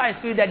is she buys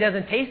food that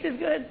doesn't taste as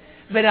good,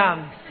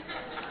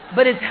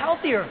 but it's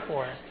healthier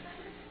for us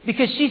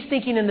because she's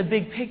thinking in the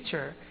big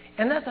picture.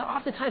 And that's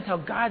oftentimes how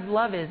God's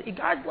love is.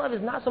 God's love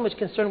is not so much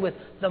concerned with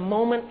the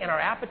moment and our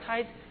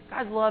appetites.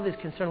 God's love is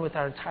concerned with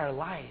our entire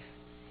life.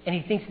 And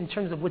he thinks in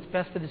terms of what's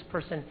best for this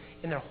person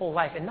in their whole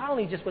life. And not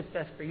only just what's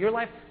best for your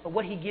life, but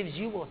what he gives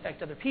you will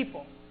affect other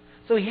people.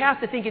 So he has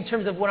to think in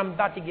terms of what I'm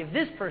about to give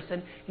this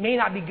person may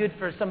not be good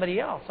for somebody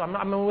else. So I'm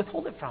going to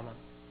withhold it from him.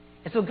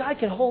 And so God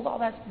can hold all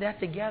that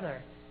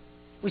together.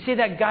 We say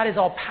that God is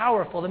all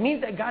powerful. That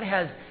means that God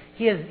has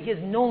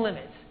no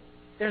limits.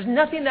 There's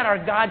nothing that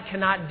our God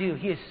cannot do.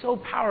 He is so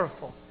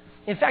powerful.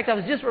 In fact, I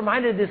was just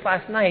reminded of this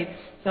last night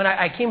when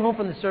I came home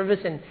from the service,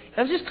 and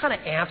I was just kind of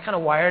amped, kind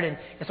of wired. And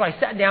so I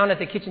sat down at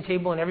the kitchen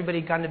table, and everybody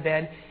had gone to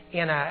bed,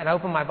 and I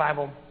opened my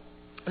Bible.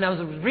 And I was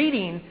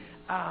reading.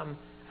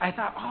 I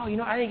thought,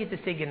 I didn't get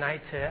to say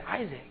goodnight to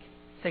Isaac.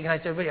 Say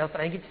goodnight to everybody else, but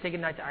I didn't get to say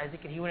goodnight to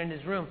Isaac, and he went in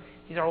his room.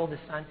 He's our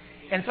oldest son.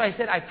 And so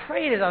I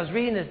prayed as I was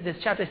reading this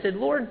chapter. I said,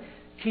 Lord,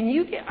 can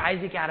you get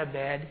Isaac out of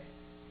bed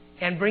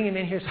and bring him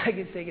in here so I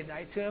can say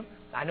goodnight to him?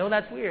 I know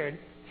that's weird.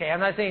 Okay, I'm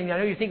not saying, I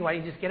know you're thinking, why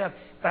don't you just get up?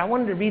 But I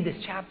wanted to read this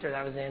chapter that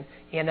I was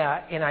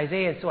in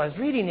Isaiah. And so I was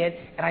reading it,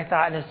 and I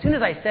thought, and as soon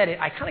as I said it,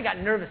 I kind of got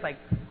nervous, like,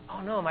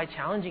 oh no, am I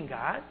challenging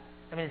God?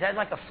 I mean, is that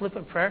like a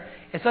flippant prayer?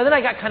 And so then I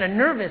got kind of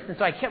nervous, and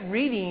so I kept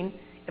reading.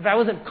 If I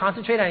wasn't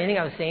concentrating on anything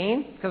I was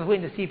saying, because I was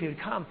waiting to see if he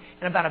would come.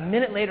 And about a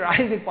minute later,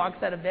 Isaac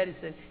walks out of bed and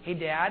said, hey,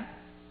 Dad.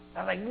 I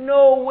was like,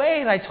 no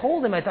way. And I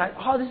told him, I thought,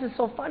 oh, this is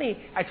so funny.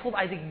 I told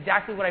Isaac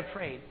exactly what I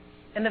prayed.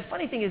 And the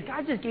funny thing is,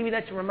 God just gave me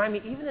that to remind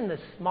me, even in the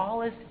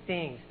smallest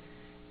things,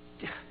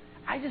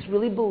 I just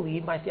really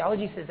believe, my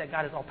theology says that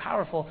God is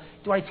all-powerful.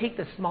 Do I take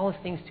the smallest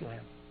things to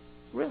him?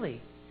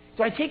 Really?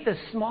 Do I take the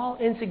small,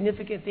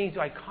 insignificant things, do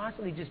I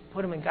constantly just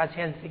put them in God's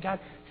hands and say, God,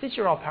 since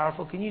you're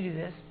all-powerful, can you do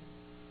this?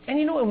 And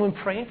you know, and when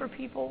praying for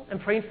people and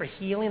praying for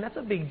healing, that's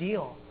a big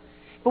deal.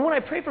 But when I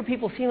pray for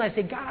people's healing, I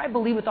say, God, I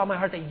believe with all my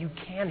heart that you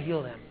can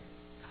heal them.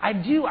 I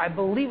do. I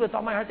believe with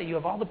all my heart that you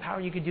have all the power,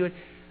 you can do it.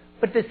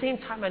 But at the same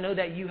time, I know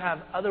that you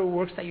have other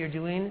works that you're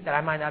doing that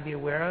I might not be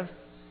aware of.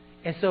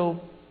 And so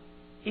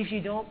if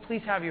you don't,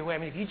 please have your way. I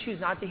mean, if you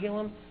choose not to heal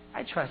them,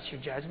 I trust your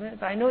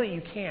judgment. But I know that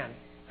you can,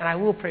 and I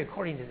will pray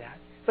according to that.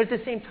 But at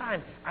the same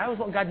time, I always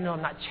want God to know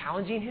I'm not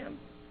challenging him,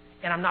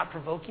 and I'm not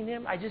provoking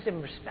him. I just am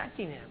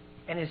respecting him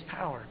and his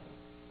power.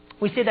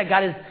 We say that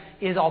God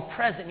is all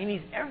present, and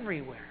he's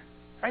everywhere.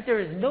 Right? There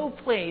is no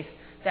place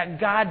that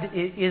God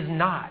is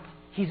not.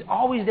 He's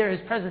always there, his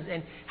presence.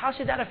 And how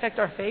should that affect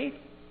our faith?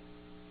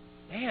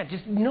 Man,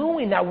 just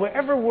knowing that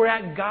wherever we're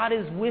at, God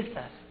is with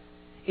us.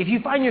 If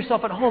you find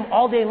yourself at home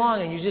all day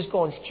long and you're just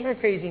going stir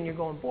crazy and you're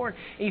going bored,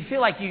 and you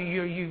feel like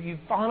you've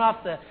fallen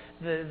off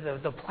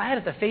the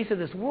planet, the face of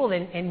this world,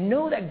 and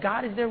know that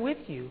God is there with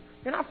you.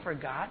 You're not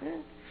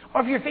forgotten.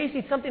 Or if you're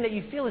facing something that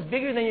you feel is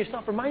bigger than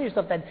yourself, remind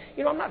yourself that,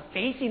 I'm not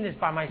facing this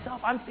by myself.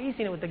 I'm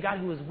facing it with the God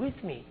who is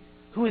with me,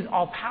 who is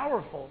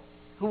all-powerful,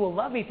 who will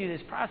love me through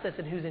this process,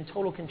 and who's in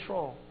total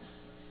control.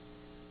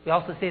 We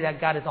also say that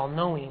God is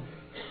all-knowing.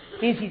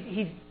 It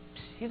means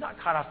he's not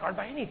caught off guard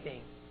by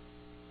anything.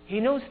 He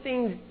knows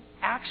things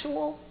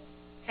actual,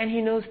 and he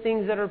knows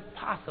things that are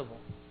possible.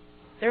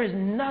 There is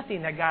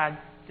nothing that God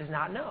does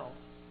not know.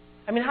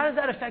 I mean, how does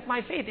that affect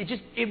my faith?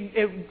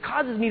 It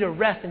causes me to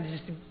rest and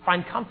just to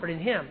find comfort in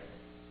him.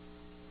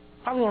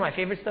 Probably one of my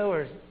favorites, though,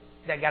 is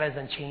that God is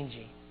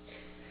unchanging.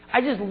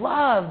 I just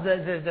love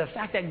the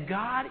fact that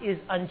God is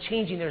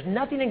unchanging. There's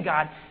nothing in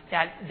God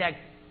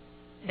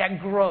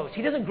that grows.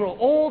 He doesn't grow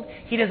old.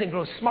 He doesn't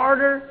grow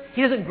smarter.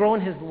 He doesn't grow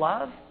in his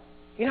love.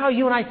 You know how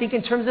you and I think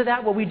in terms of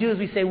that? What we do is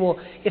we say, well,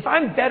 if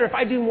I'm better, if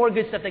I do more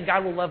good stuff, then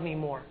God will love me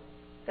more.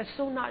 That's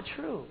so not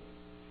true.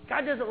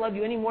 God doesn't love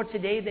you any more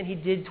today than he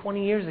did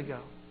 20 years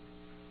ago.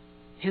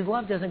 His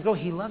love doesn't grow.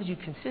 He loves you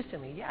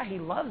consistently. Yeah, he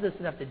loves us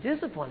enough to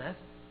discipline us.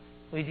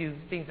 We do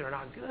things that are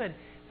not good.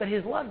 But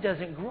his love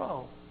doesn't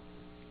grow.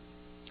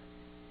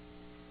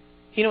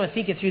 And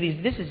thinking through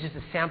these, this is just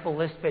a sample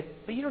list, but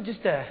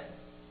just to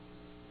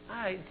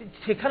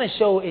kind of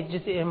show it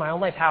just in my own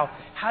life how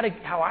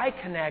I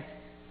connect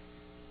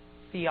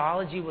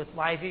theology with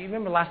life. You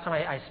remember last time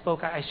I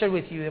spoke, I shared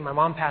with you that my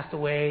mom passed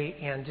away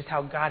and just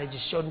how God had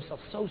just showed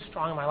himself so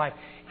strong in my life.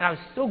 And I was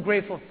so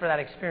grateful for that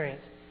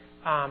experience.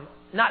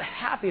 Not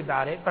happy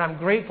about it, but I'm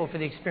grateful for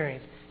the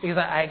experience because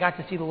I got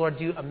to see the Lord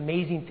do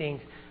amazing things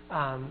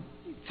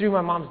through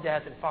my mom's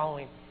death and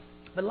following.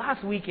 But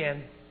last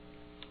weekend,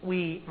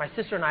 my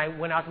sister and I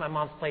went out to my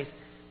mom's place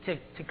to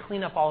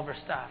clean up all of her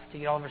stuff, to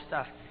get all of her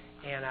stuff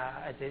and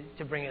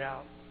to bring it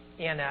out.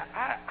 And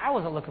I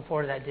wasn't looking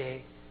forward to that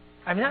day.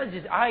 I mean, I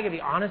got to be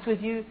honest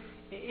with you,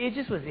 it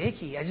just was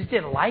icky. I just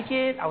didn't like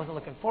it. I wasn't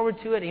looking forward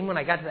to it. Even when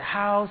I got to the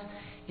house,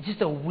 it's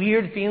just a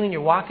weird feeling.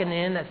 You're walking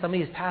in that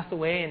somebody has passed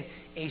away, and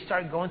you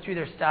start going through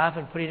their stuff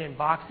and putting it in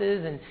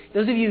boxes. And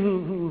those of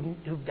you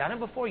who've done it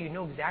before, you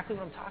know exactly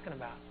what I'm talking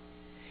about.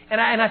 And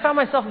I found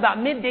myself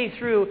about midday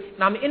through,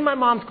 and I'm in my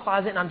mom's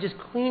closet, and I'm just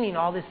cleaning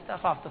all this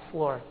stuff off the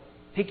floor.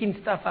 picking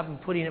stuff up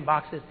and putting it in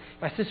boxes.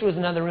 My sister was in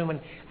another room, and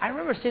I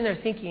remember sitting there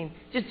thinking,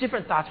 just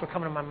different thoughts were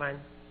coming to my mind.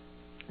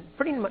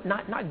 Pretty much,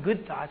 not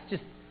good thoughts,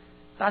 just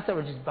thoughts that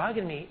were just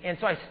bugging me. And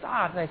so I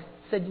stopped, and I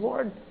said,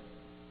 Lord,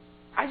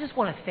 I just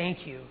want to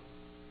thank you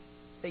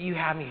that you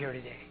have me here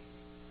today.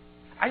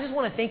 I just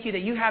want to thank you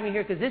that you have me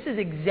here because this is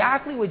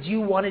exactly what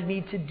you wanted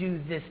me to do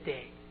this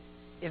day.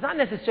 It's not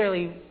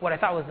necessarily what I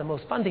thought was the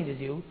most fun thing to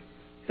do,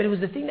 but it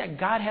was the thing that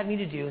God had me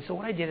to do. And so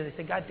what I did is I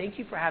said, God, thank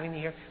you for having me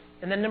here.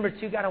 And then number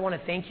 2, God, I want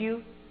to thank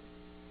you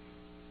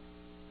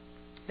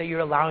that you're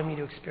allowing me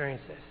to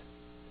experience this.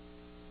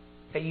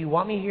 That you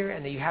want me here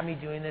and that you have me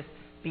doing this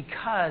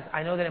because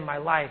I know that in my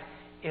life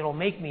it'll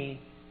make me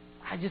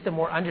just a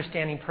more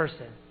understanding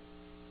person.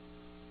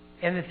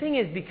 And the thing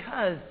is,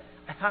 because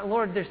I thought,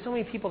 Lord, there's so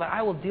many people that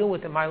I will deal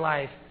with in my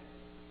life,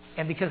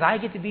 and because I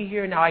get to be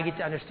here, now I get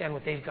to understand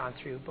what they've gone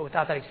through. But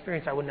without that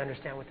experience, I wouldn't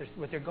understand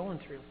what they're going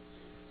through.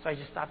 So I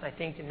just stopped and I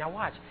thanked him. Now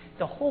watch,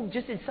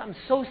 just in something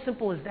so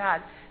simple as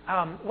that,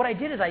 what I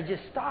did is I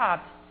just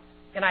stopped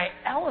and I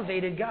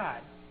elevated God.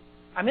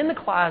 I'm in the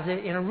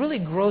closet in a really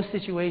gross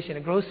situation,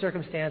 a gross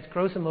circumstance,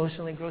 gross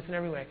emotionally, gross in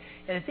every way.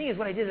 And the thing is,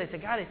 what I did is I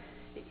said, God,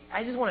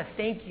 I just want to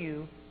thank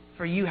you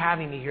for you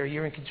having me here.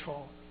 You're in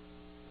control.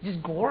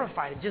 Just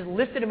glorified it. Just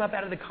lifted him up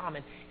out of the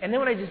common. And then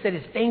what I just said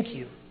is thank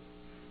you.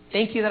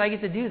 Thank you that I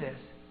get to do this.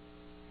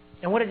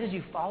 And what it is,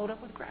 you followed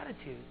up with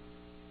gratitude.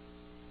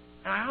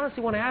 And I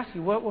honestly want to ask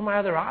you, what were my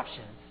other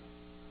options?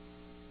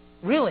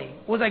 Really?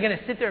 Was I going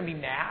to sit there and be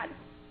mad?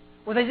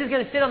 Was I just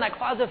going to sit on that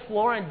closet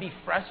floor and be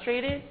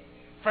frustrated?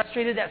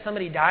 Frustrated that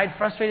somebody died?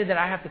 Frustrated that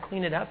I have to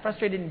clean it up?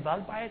 Frustrated and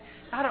bugged by it?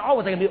 Not at all.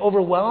 Was I going to be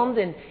overwhelmed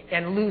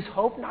and lose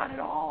hope? Not at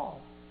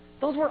all.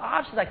 Those were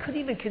options. I couldn't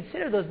even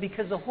consider those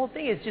because the whole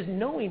thing is just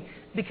knowing,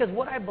 because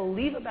what I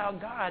believe about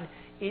God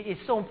is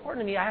so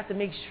important to me. I have to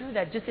make sure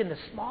that just in the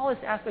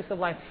smallest aspects of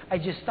life, I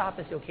just stop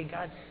and say, okay,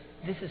 God,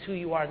 this is who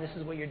you are, and this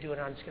is what you're doing,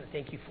 and I'm just going to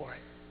thank you for it.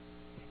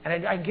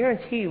 And I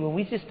guarantee you, when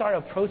we just start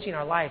approaching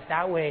our life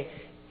that way,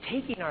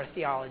 taking our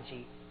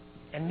theology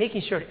and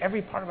making sure at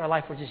every part of our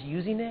life we're just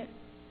using it,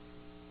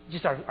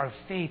 just our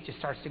faith just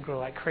starts to grow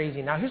like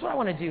crazy. Now, here's what I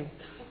want to do.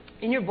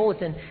 In your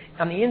bulletin,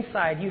 on the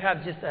inside, you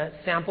have just a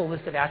sample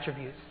list of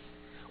attributes.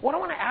 What I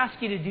want to ask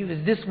you to do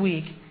is this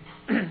week,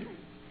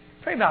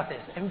 pray about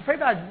this, and pray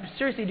about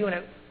seriously doing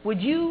it.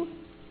 Would you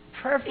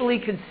prayerfully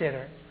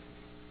consider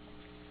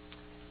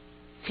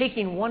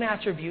taking one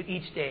attribute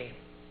each day?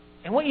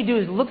 And what you do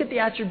is look at the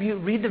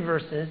attribute, read the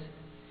verses,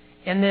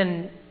 and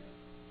then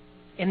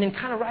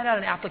kind of write out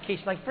an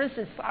application. Like, for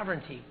instance,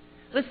 sovereignty.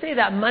 Let's say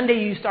that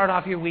Monday you start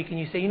off your week and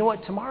you say, you know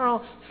what,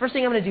 tomorrow, first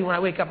thing I'm going to do when I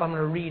wake up, I'm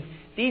going to read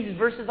these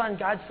verses on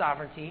God's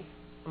sovereignty.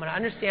 I'm going to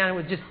understand it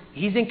with just,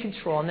 He's in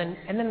control. And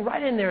then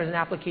write in there as an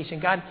application,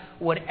 God,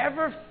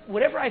 whatever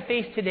I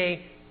face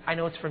today, I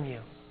know it's from you.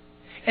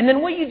 And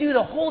then what you do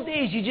the whole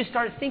day is you just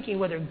start thinking,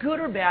 whether good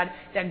or bad,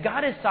 that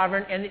God is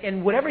sovereign,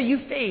 and whatever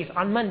you face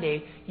on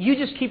Monday, you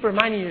just keep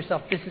reminding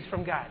yourself, this is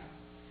from God.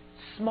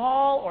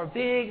 Small or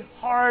big,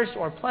 harsh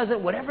or pleasant,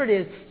 whatever it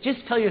is, just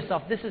tell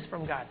yourself, this is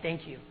from God.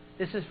 Thank you.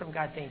 This is from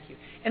God. Thank you.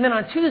 And then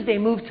on Tuesday,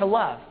 move to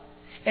love.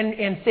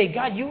 And say,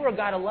 God, you are a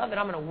God of love, and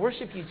I'm going to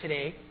worship you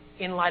today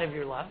in light of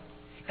your love.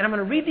 And I'm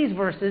going to read these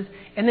verses,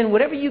 and then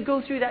whatever you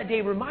go through that day,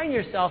 remind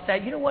yourself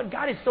that, you know what,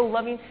 God is so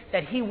loving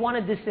that He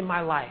wanted this in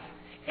my life.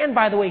 And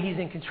by the way, He's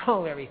in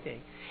control of everything.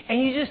 And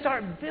you just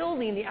start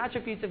building the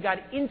attributes of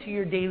God into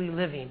your daily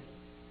living.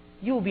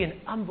 You will be an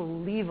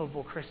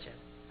unbelievable Christian.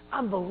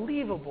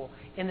 Unbelievable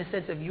in the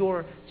sense of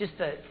your, just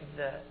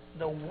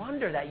the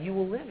wonder that you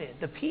will live in,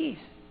 the peace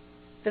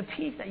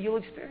that you'll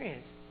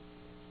experience.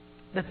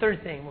 The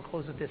third thing, we'll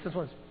close with this. This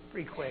one's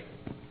pretty quick.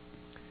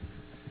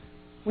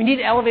 We need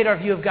to elevate our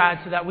view of God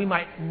so that we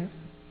might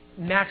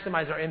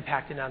maximize our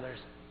impact in others.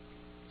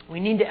 We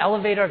need to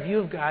elevate our view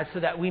of God so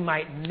that we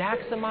might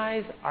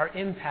maximize our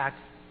impact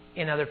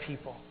in other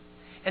people.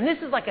 And this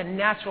is like a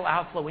natural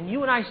outflow. When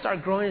you and I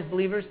start growing as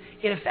believers,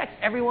 it affects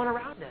everyone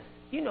around us.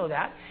 You know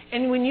that.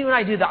 And when you and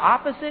I do the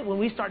opposite, when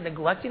we start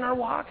neglecting our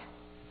walk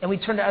and we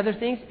turn to other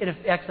things, it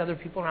affects other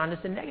people around us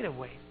in negative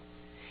ways.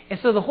 And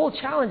so the whole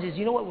challenge is,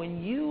 you know what,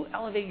 when you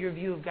elevate your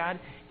view of God,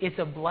 it's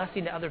a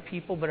blessing to other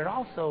people, but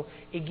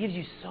it gives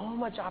you so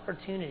much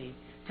opportunity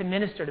to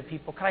minister to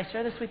people. Can I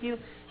share this with you?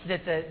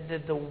 That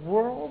the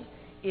world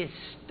is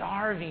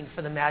starving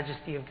for the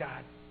majesty of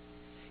God.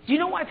 Do you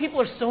know why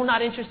people are so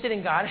not interested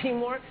in God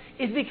anymore?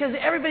 It's because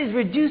everybody's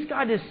reduced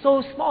God to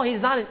so small.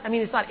 It's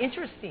not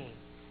interesting.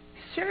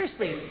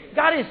 Seriously,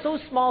 God is so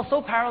small,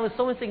 so powerless,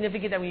 so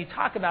insignificant that when you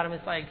talk about Him,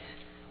 it's like,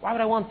 why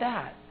would I want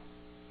that?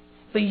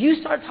 But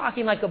you start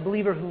talking like a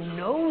believer who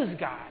knows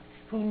God,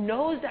 who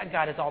knows that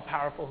God is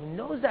all-powerful, who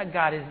knows that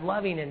God is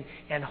loving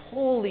and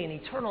holy and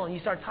eternal, and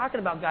you start talking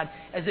about God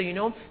as though you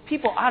know Him,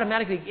 people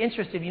automatically get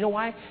interested. You know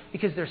why?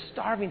 Because they're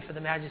starving for the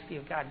majesty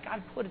of God.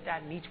 God put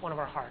that in each one of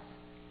our hearts.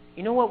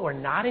 You know what we're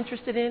not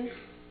interested in?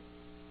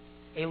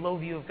 A low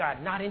view of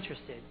God. Not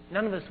interested.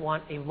 None of us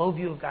want a low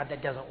view of God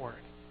that doesn't work.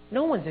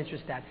 No one's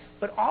interested in that.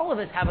 But all of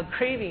us have a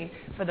craving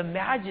for the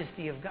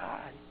majesty of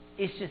God.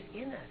 It's just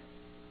in us.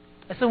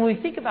 And so when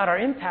we think about our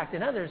impact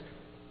in others,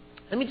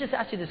 let me just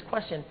ask you this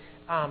question.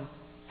 I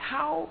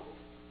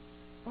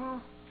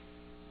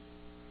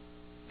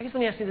guess let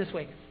me ask you this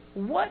way.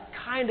 What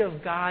kind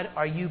of God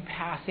are you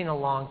passing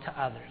along to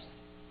others?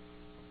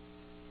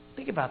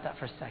 Think about that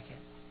for a second.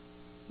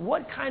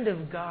 What kind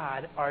of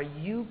God are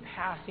you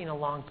passing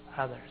along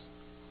to others?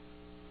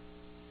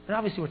 And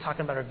obviously we're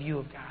talking about our view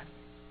of God.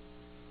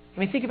 I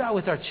mean, think about it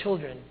with our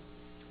children.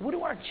 What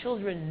do our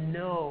children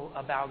know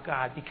about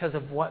God because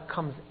of what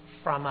comes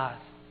from us?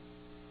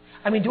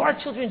 I mean, do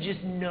our children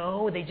just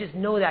know? They just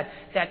know that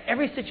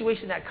every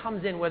situation that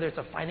comes in, whether it's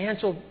a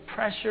financial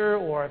pressure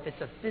or if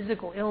it's a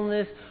physical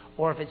illness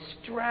or if it's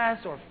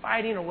stress or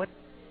fighting or what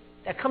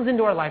that comes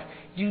into our life,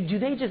 do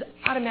they just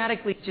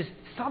automatically just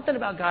something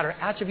about God or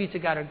attributes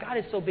of God or God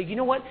is so big? You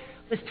know what?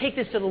 Let's take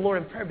this to the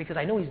Lord in prayer because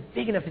I know He's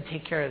big enough to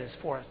take care of this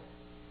for us.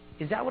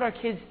 Is that what our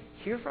kids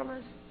hear from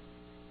us?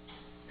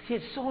 See,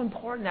 it's so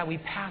important that we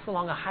pass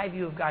along a high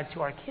view of God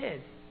to our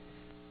kids.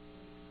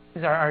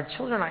 Because our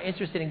children are not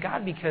interested in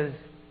God because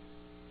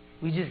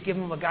we just give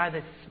them a God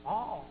that's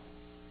small.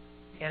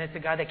 And it's a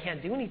God that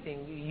can't do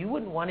anything. You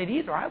wouldn't want it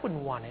either. I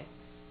wouldn't want it.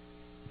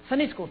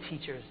 Sunday school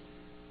teachers.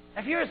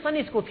 If you're a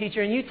Sunday school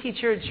teacher and you teach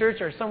here at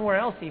church or somewhere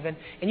else even,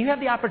 and you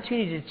have the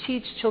opportunity to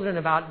teach children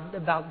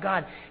about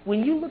God,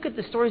 when you look at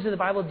the stories of the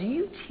Bible, do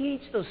you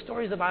teach those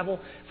stories of the Bible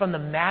from the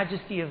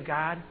majesty of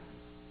God?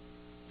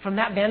 From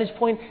that vantage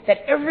point, that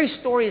every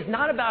story is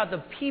not about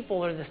the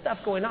people or the stuff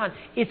going on.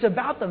 It's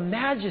about the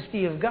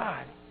majesty of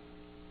God.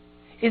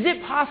 Is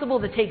it possible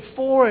to take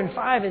 4 and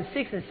 5 and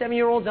 6 and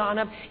 7-year-olds on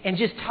up and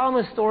just tell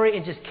them a story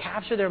and just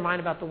capture their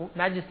mind about the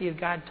majesty of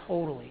God?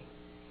 Totally.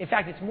 In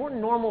fact, it's more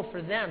normal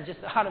for them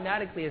just to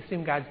automatically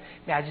assume God's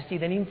majesty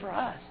than even for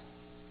us.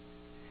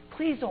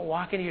 Please don't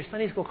walk into your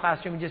Sunday school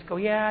classroom and just go,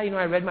 yeah,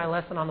 I read my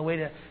lesson on the way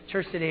to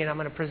church today and I'm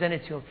going to present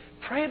it to them.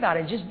 Pray about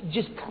it.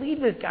 Just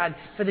plead with God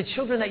for the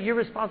children that you're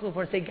responsible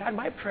for and say, God,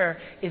 my prayer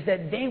is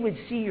that they would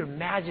see your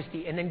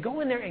majesty, and then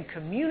go in there and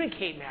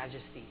communicate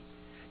majesty.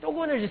 Don't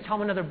go in there and just tell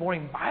them another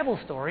boring Bible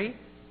story.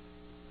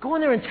 Go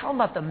in there and tell them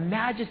about the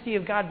majesty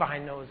of God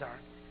behind Noah's Ark,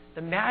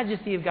 the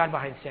majesty of God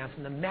behind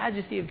Samson, the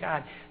majesty of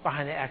God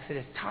behind the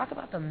Exodus. Talk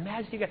about the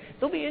majesty of God.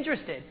 They'll be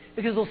interested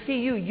because they'll see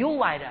you. You'll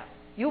light up.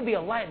 You'll be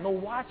a light and they'll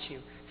watch you.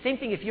 Same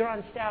thing if you're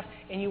on staff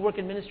and you work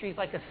in ministries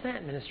like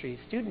Ascent Ministries,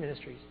 student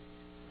ministries,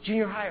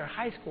 junior high or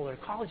high school or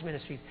college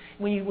ministries.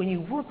 When you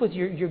work with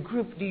your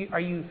group, are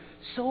you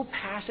so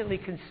passionately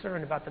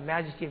concerned about the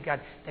majesty of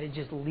God that it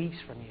just leaks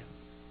from you?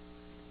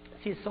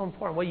 See, it's so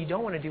important. What you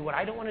don't want to do, what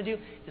I don't want to do,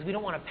 is we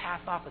don't want to pass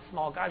off a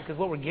small God because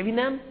what we're giving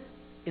them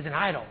is an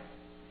idol.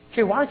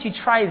 Okay, why don't you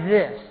try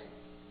this?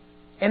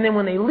 And then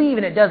when they leave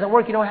and it doesn't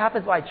work, you know what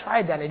happens? Well, I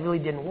tried that and it really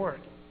didn't work.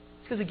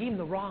 It's because we gave them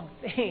the wrong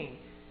thing.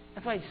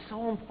 That's why it's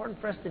so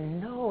important for us to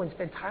know and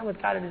spend time with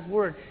God and His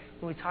Word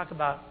when we talk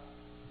about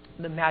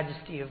the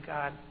majesty of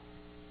God.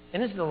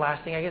 And this is the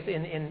last thing, I guess,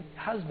 in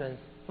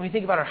husbands. When we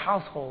think about our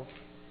household,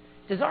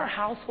 does our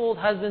household,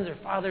 husbands or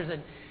fathers,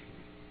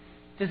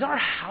 does our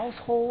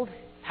household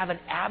have an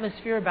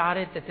atmosphere about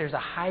it that there's a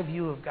high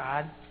view of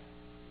God?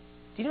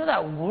 Do you know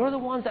that we're the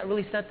ones that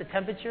really set the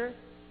temperature?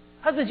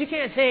 Husbands, you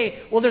can't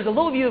say, well, there's a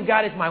low view of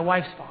God, it's my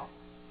wife's fault.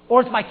 Or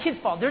it's my kid's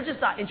fault. They're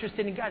just not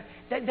interested in God.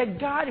 That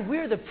God,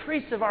 we're the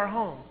priests of our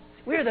home.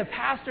 We're the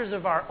pastors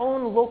of our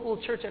own local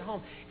church at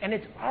home. And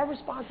it's our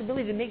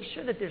responsibility to make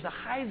sure that there's a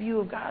high view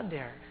of God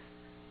there.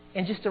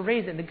 And just to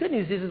raise it. And the good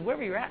news is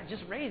wherever you're at,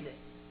 just raise it.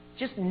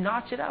 Just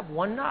notch it up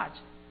one notch.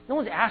 No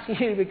one's asking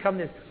you to become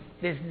this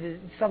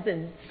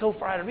something so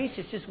far out of reach.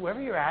 It's just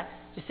wherever you're at,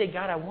 just say,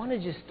 God, I want to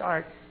just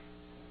start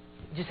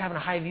just having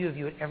a high view of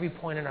you at every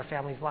point in our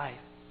family's life,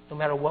 no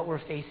matter what we're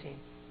facing.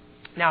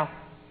 Now,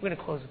 we're going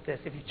to close with this.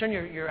 If you turn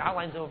your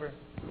outlines over,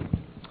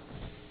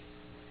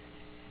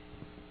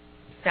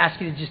 I ask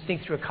you to just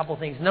think through a couple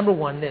things. Number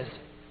one, this.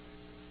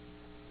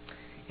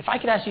 If I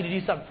could ask you to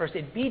do something first,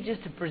 it'd be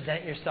just to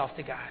present yourself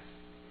to God.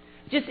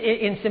 Just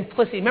in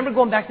simplicity. Remember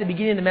going back to the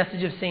beginning of the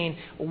message of saying,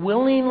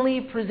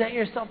 willingly present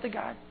yourself to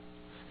God?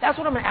 That's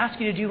what I'm going to ask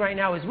you to do right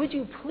now is would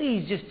you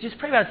please just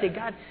pray about it. Say,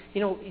 God,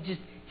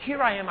 just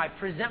here I am. I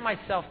present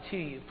myself to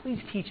you. Please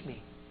teach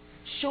me.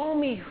 Show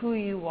me who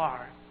you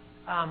are.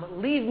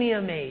 Leave me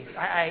amazed.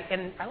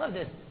 And I love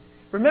this.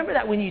 Remember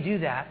that when you do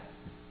that,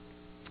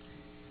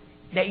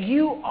 that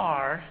you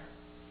are,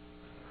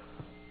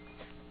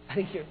 I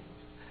think it's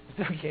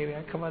okay,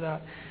 man, come on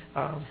out.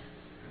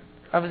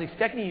 I was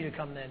expecting you to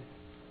come then.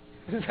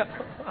 We're not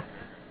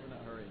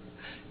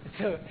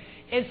hurrying.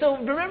 So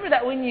remember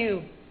that when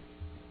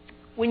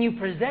you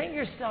present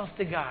yourself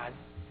to God,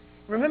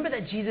 remember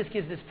that Jesus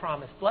gives this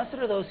promise. Blessed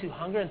are those who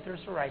hunger and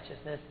thirst for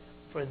righteousness,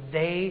 for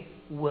they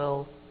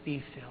will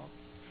be filled.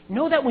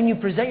 Know that when you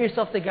present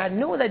yourself to God,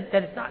 know that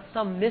it's not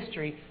some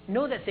mystery.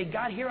 Know that, say,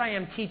 God, here I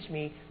am, teach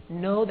me.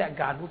 Know that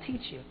God will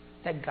teach you,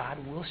 that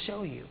God will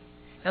show you.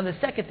 Now, the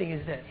second thing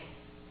is this.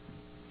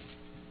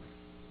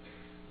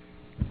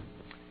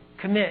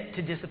 Commit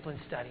to disciplined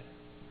study.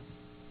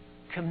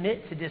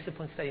 Commit to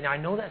disciplined study. Now, I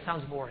know that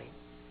sounds boring,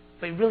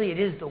 but really it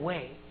is the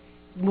way.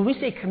 when we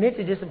say commit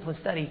to disciplined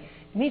study,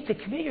 it means to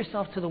commit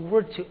yourself to the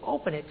Word, to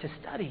open it, to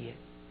study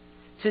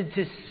it,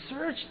 to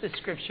search the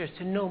Scriptures,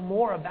 to know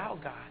more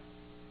about God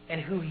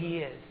and who He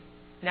is.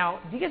 Now,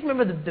 do you guys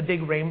remember the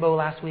big rainbow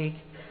last week?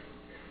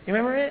 You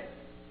remember it?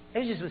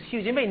 It just was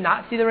huge. Anybody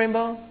not see the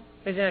rainbow?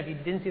 Raise your hand if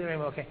you didn't see the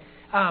rainbow. Okay.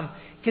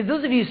 Because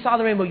those of you who saw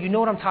the rainbow, you know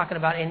what I'm talking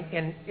about.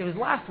 And it was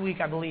last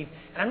week, I believe.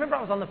 And I remember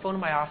I was on the phone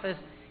in my office,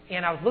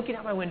 and I was looking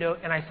out my window,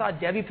 and I saw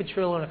Debbie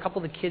Petrillo and a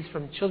couple of the kids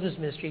from children's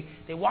ministry.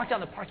 They walked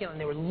out in the parking lot,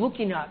 and they were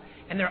looking up,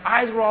 and their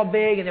eyes were all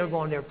big, and they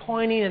were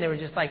pointing, and they were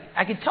just like,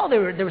 I could tell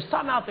there was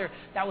something out there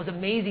that was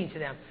amazing to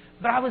them.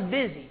 But I was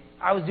busy.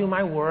 I was doing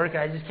my work, and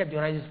I just kept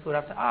doing it. I just put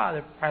up to,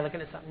 they're probably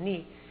looking at something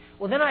neat.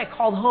 Well, then I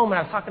called home, and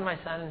I was talking to my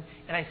son,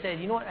 and I said,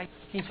 you know what, can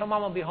you tell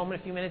Mom I'll be home in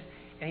a few minutes?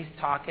 And he's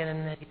talking,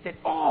 and then he said,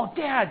 oh,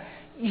 Dad,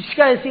 you just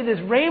got to see this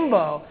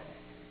rainbow.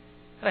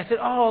 And I said,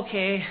 oh,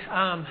 okay.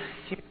 Mom,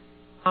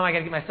 I got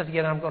to get my stuff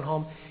together. I'm going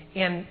home.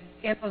 And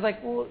I was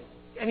like, well,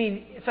 I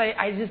mean, so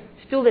I just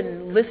still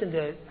didn't listen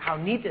to how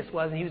neat this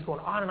was, and he was going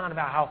on and on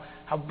about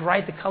how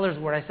bright the colors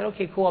were. And I said,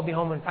 okay, cool, I'll be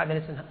home in 5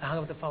 minutes, and I hung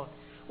up the phone.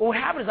 Well, what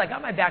happened is I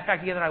got my backpack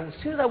together, and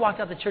as soon as I walked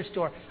out the church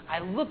door, I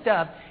looked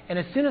up, and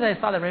as soon as I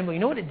saw the rainbow, you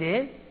know what it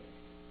did?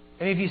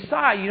 I mean, if you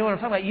saw it, you know what I'm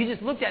talking about. You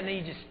just looked at it, and then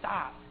you just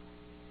stopped.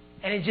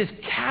 And it just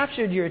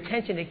captured your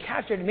attention.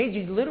 It made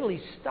you literally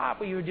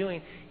stop what you were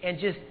doing and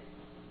just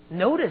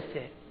notice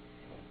it.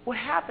 What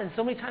happens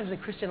so many times in the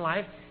Christian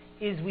life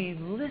is we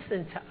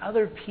listen to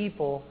other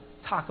people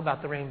talk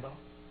about the rainbow.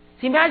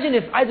 See, imagine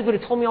if Isaac would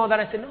have told me all that.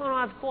 I said, no,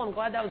 that's cool. I'm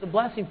glad that was a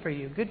blessing for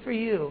you. Good for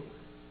you.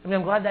 I mean,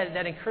 I'm glad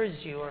that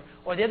encouraged you,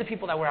 or the other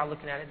people that were out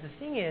looking at it. The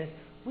thing is,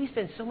 we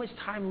spend so much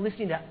time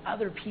listening to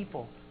other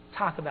people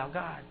talk about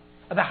God,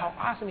 about how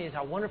awesome He is,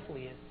 how wonderful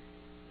He is.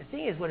 The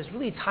thing is, what it's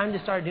really time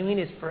to start doing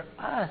is for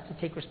us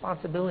to take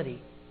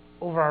responsibility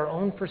over our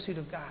own pursuit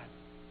of God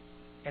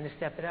and to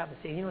step it up and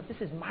say, you know what, this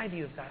is my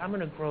view of God. I'm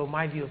going to grow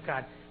my view of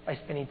God by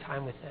spending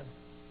time with Him.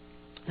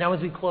 Now,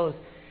 as we close,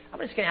 I'm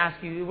just going to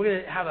ask you, we're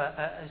going to have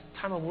a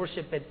time of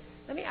worship, but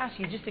let me ask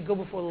you just to go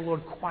before the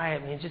Lord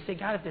quietly and just say,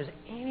 God, if there's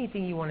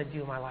anything you want to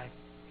do in my life,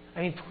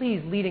 I mean,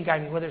 please lead and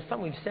guide me, whether it's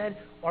something we've said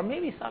or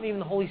maybe something even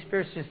the Holy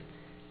Spirit's just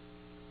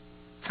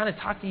kind of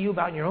talk to you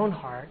about in your own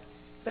heart.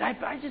 But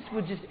I just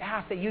would just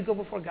ask that you go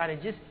before God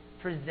and just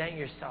present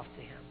yourself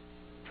to Him.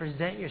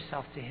 Present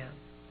yourself to Him.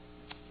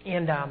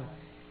 And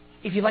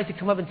if you'd like to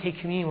come up and take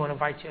communion, I want to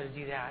invite you to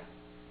do that.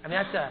 I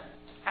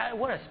mean,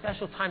 what a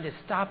special time to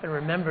stop and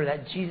remember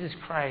that Jesus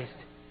Christ,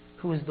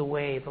 who is the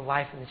way, the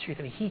life, and the truth.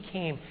 I mean, He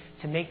came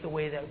to make the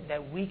way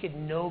that we could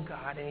know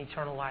God in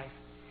eternal life.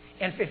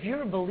 And if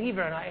you're a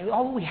believer, and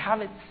although we have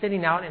it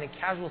sitting out in a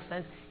casual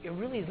sense, it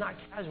really is not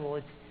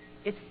casual.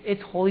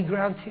 It's holy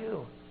ground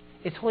too.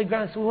 It's holy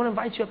ground. So we want to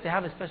invite you up to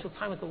have a special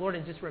time with the Lord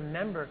and just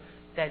remember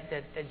that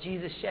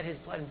Jesus shed His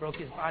blood and broke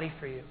His body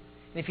for you.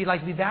 And if you'd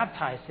like to be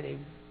baptized today,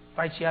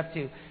 I invite you up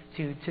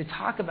to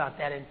talk about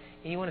that. And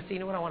you want to say,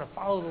 you know what, I want to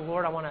follow the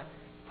Lord. I want to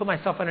put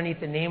myself underneath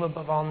the name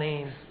above all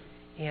names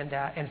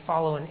and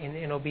follow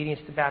in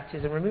obedience to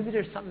baptism. Or maybe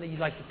there's something that you'd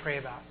like to pray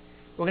about.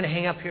 We're going to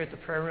hang up here at the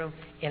prayer room.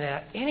 And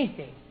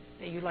anything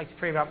that you'd like to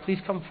pray about, please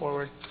come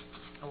forward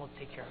and we'll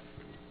take care of it.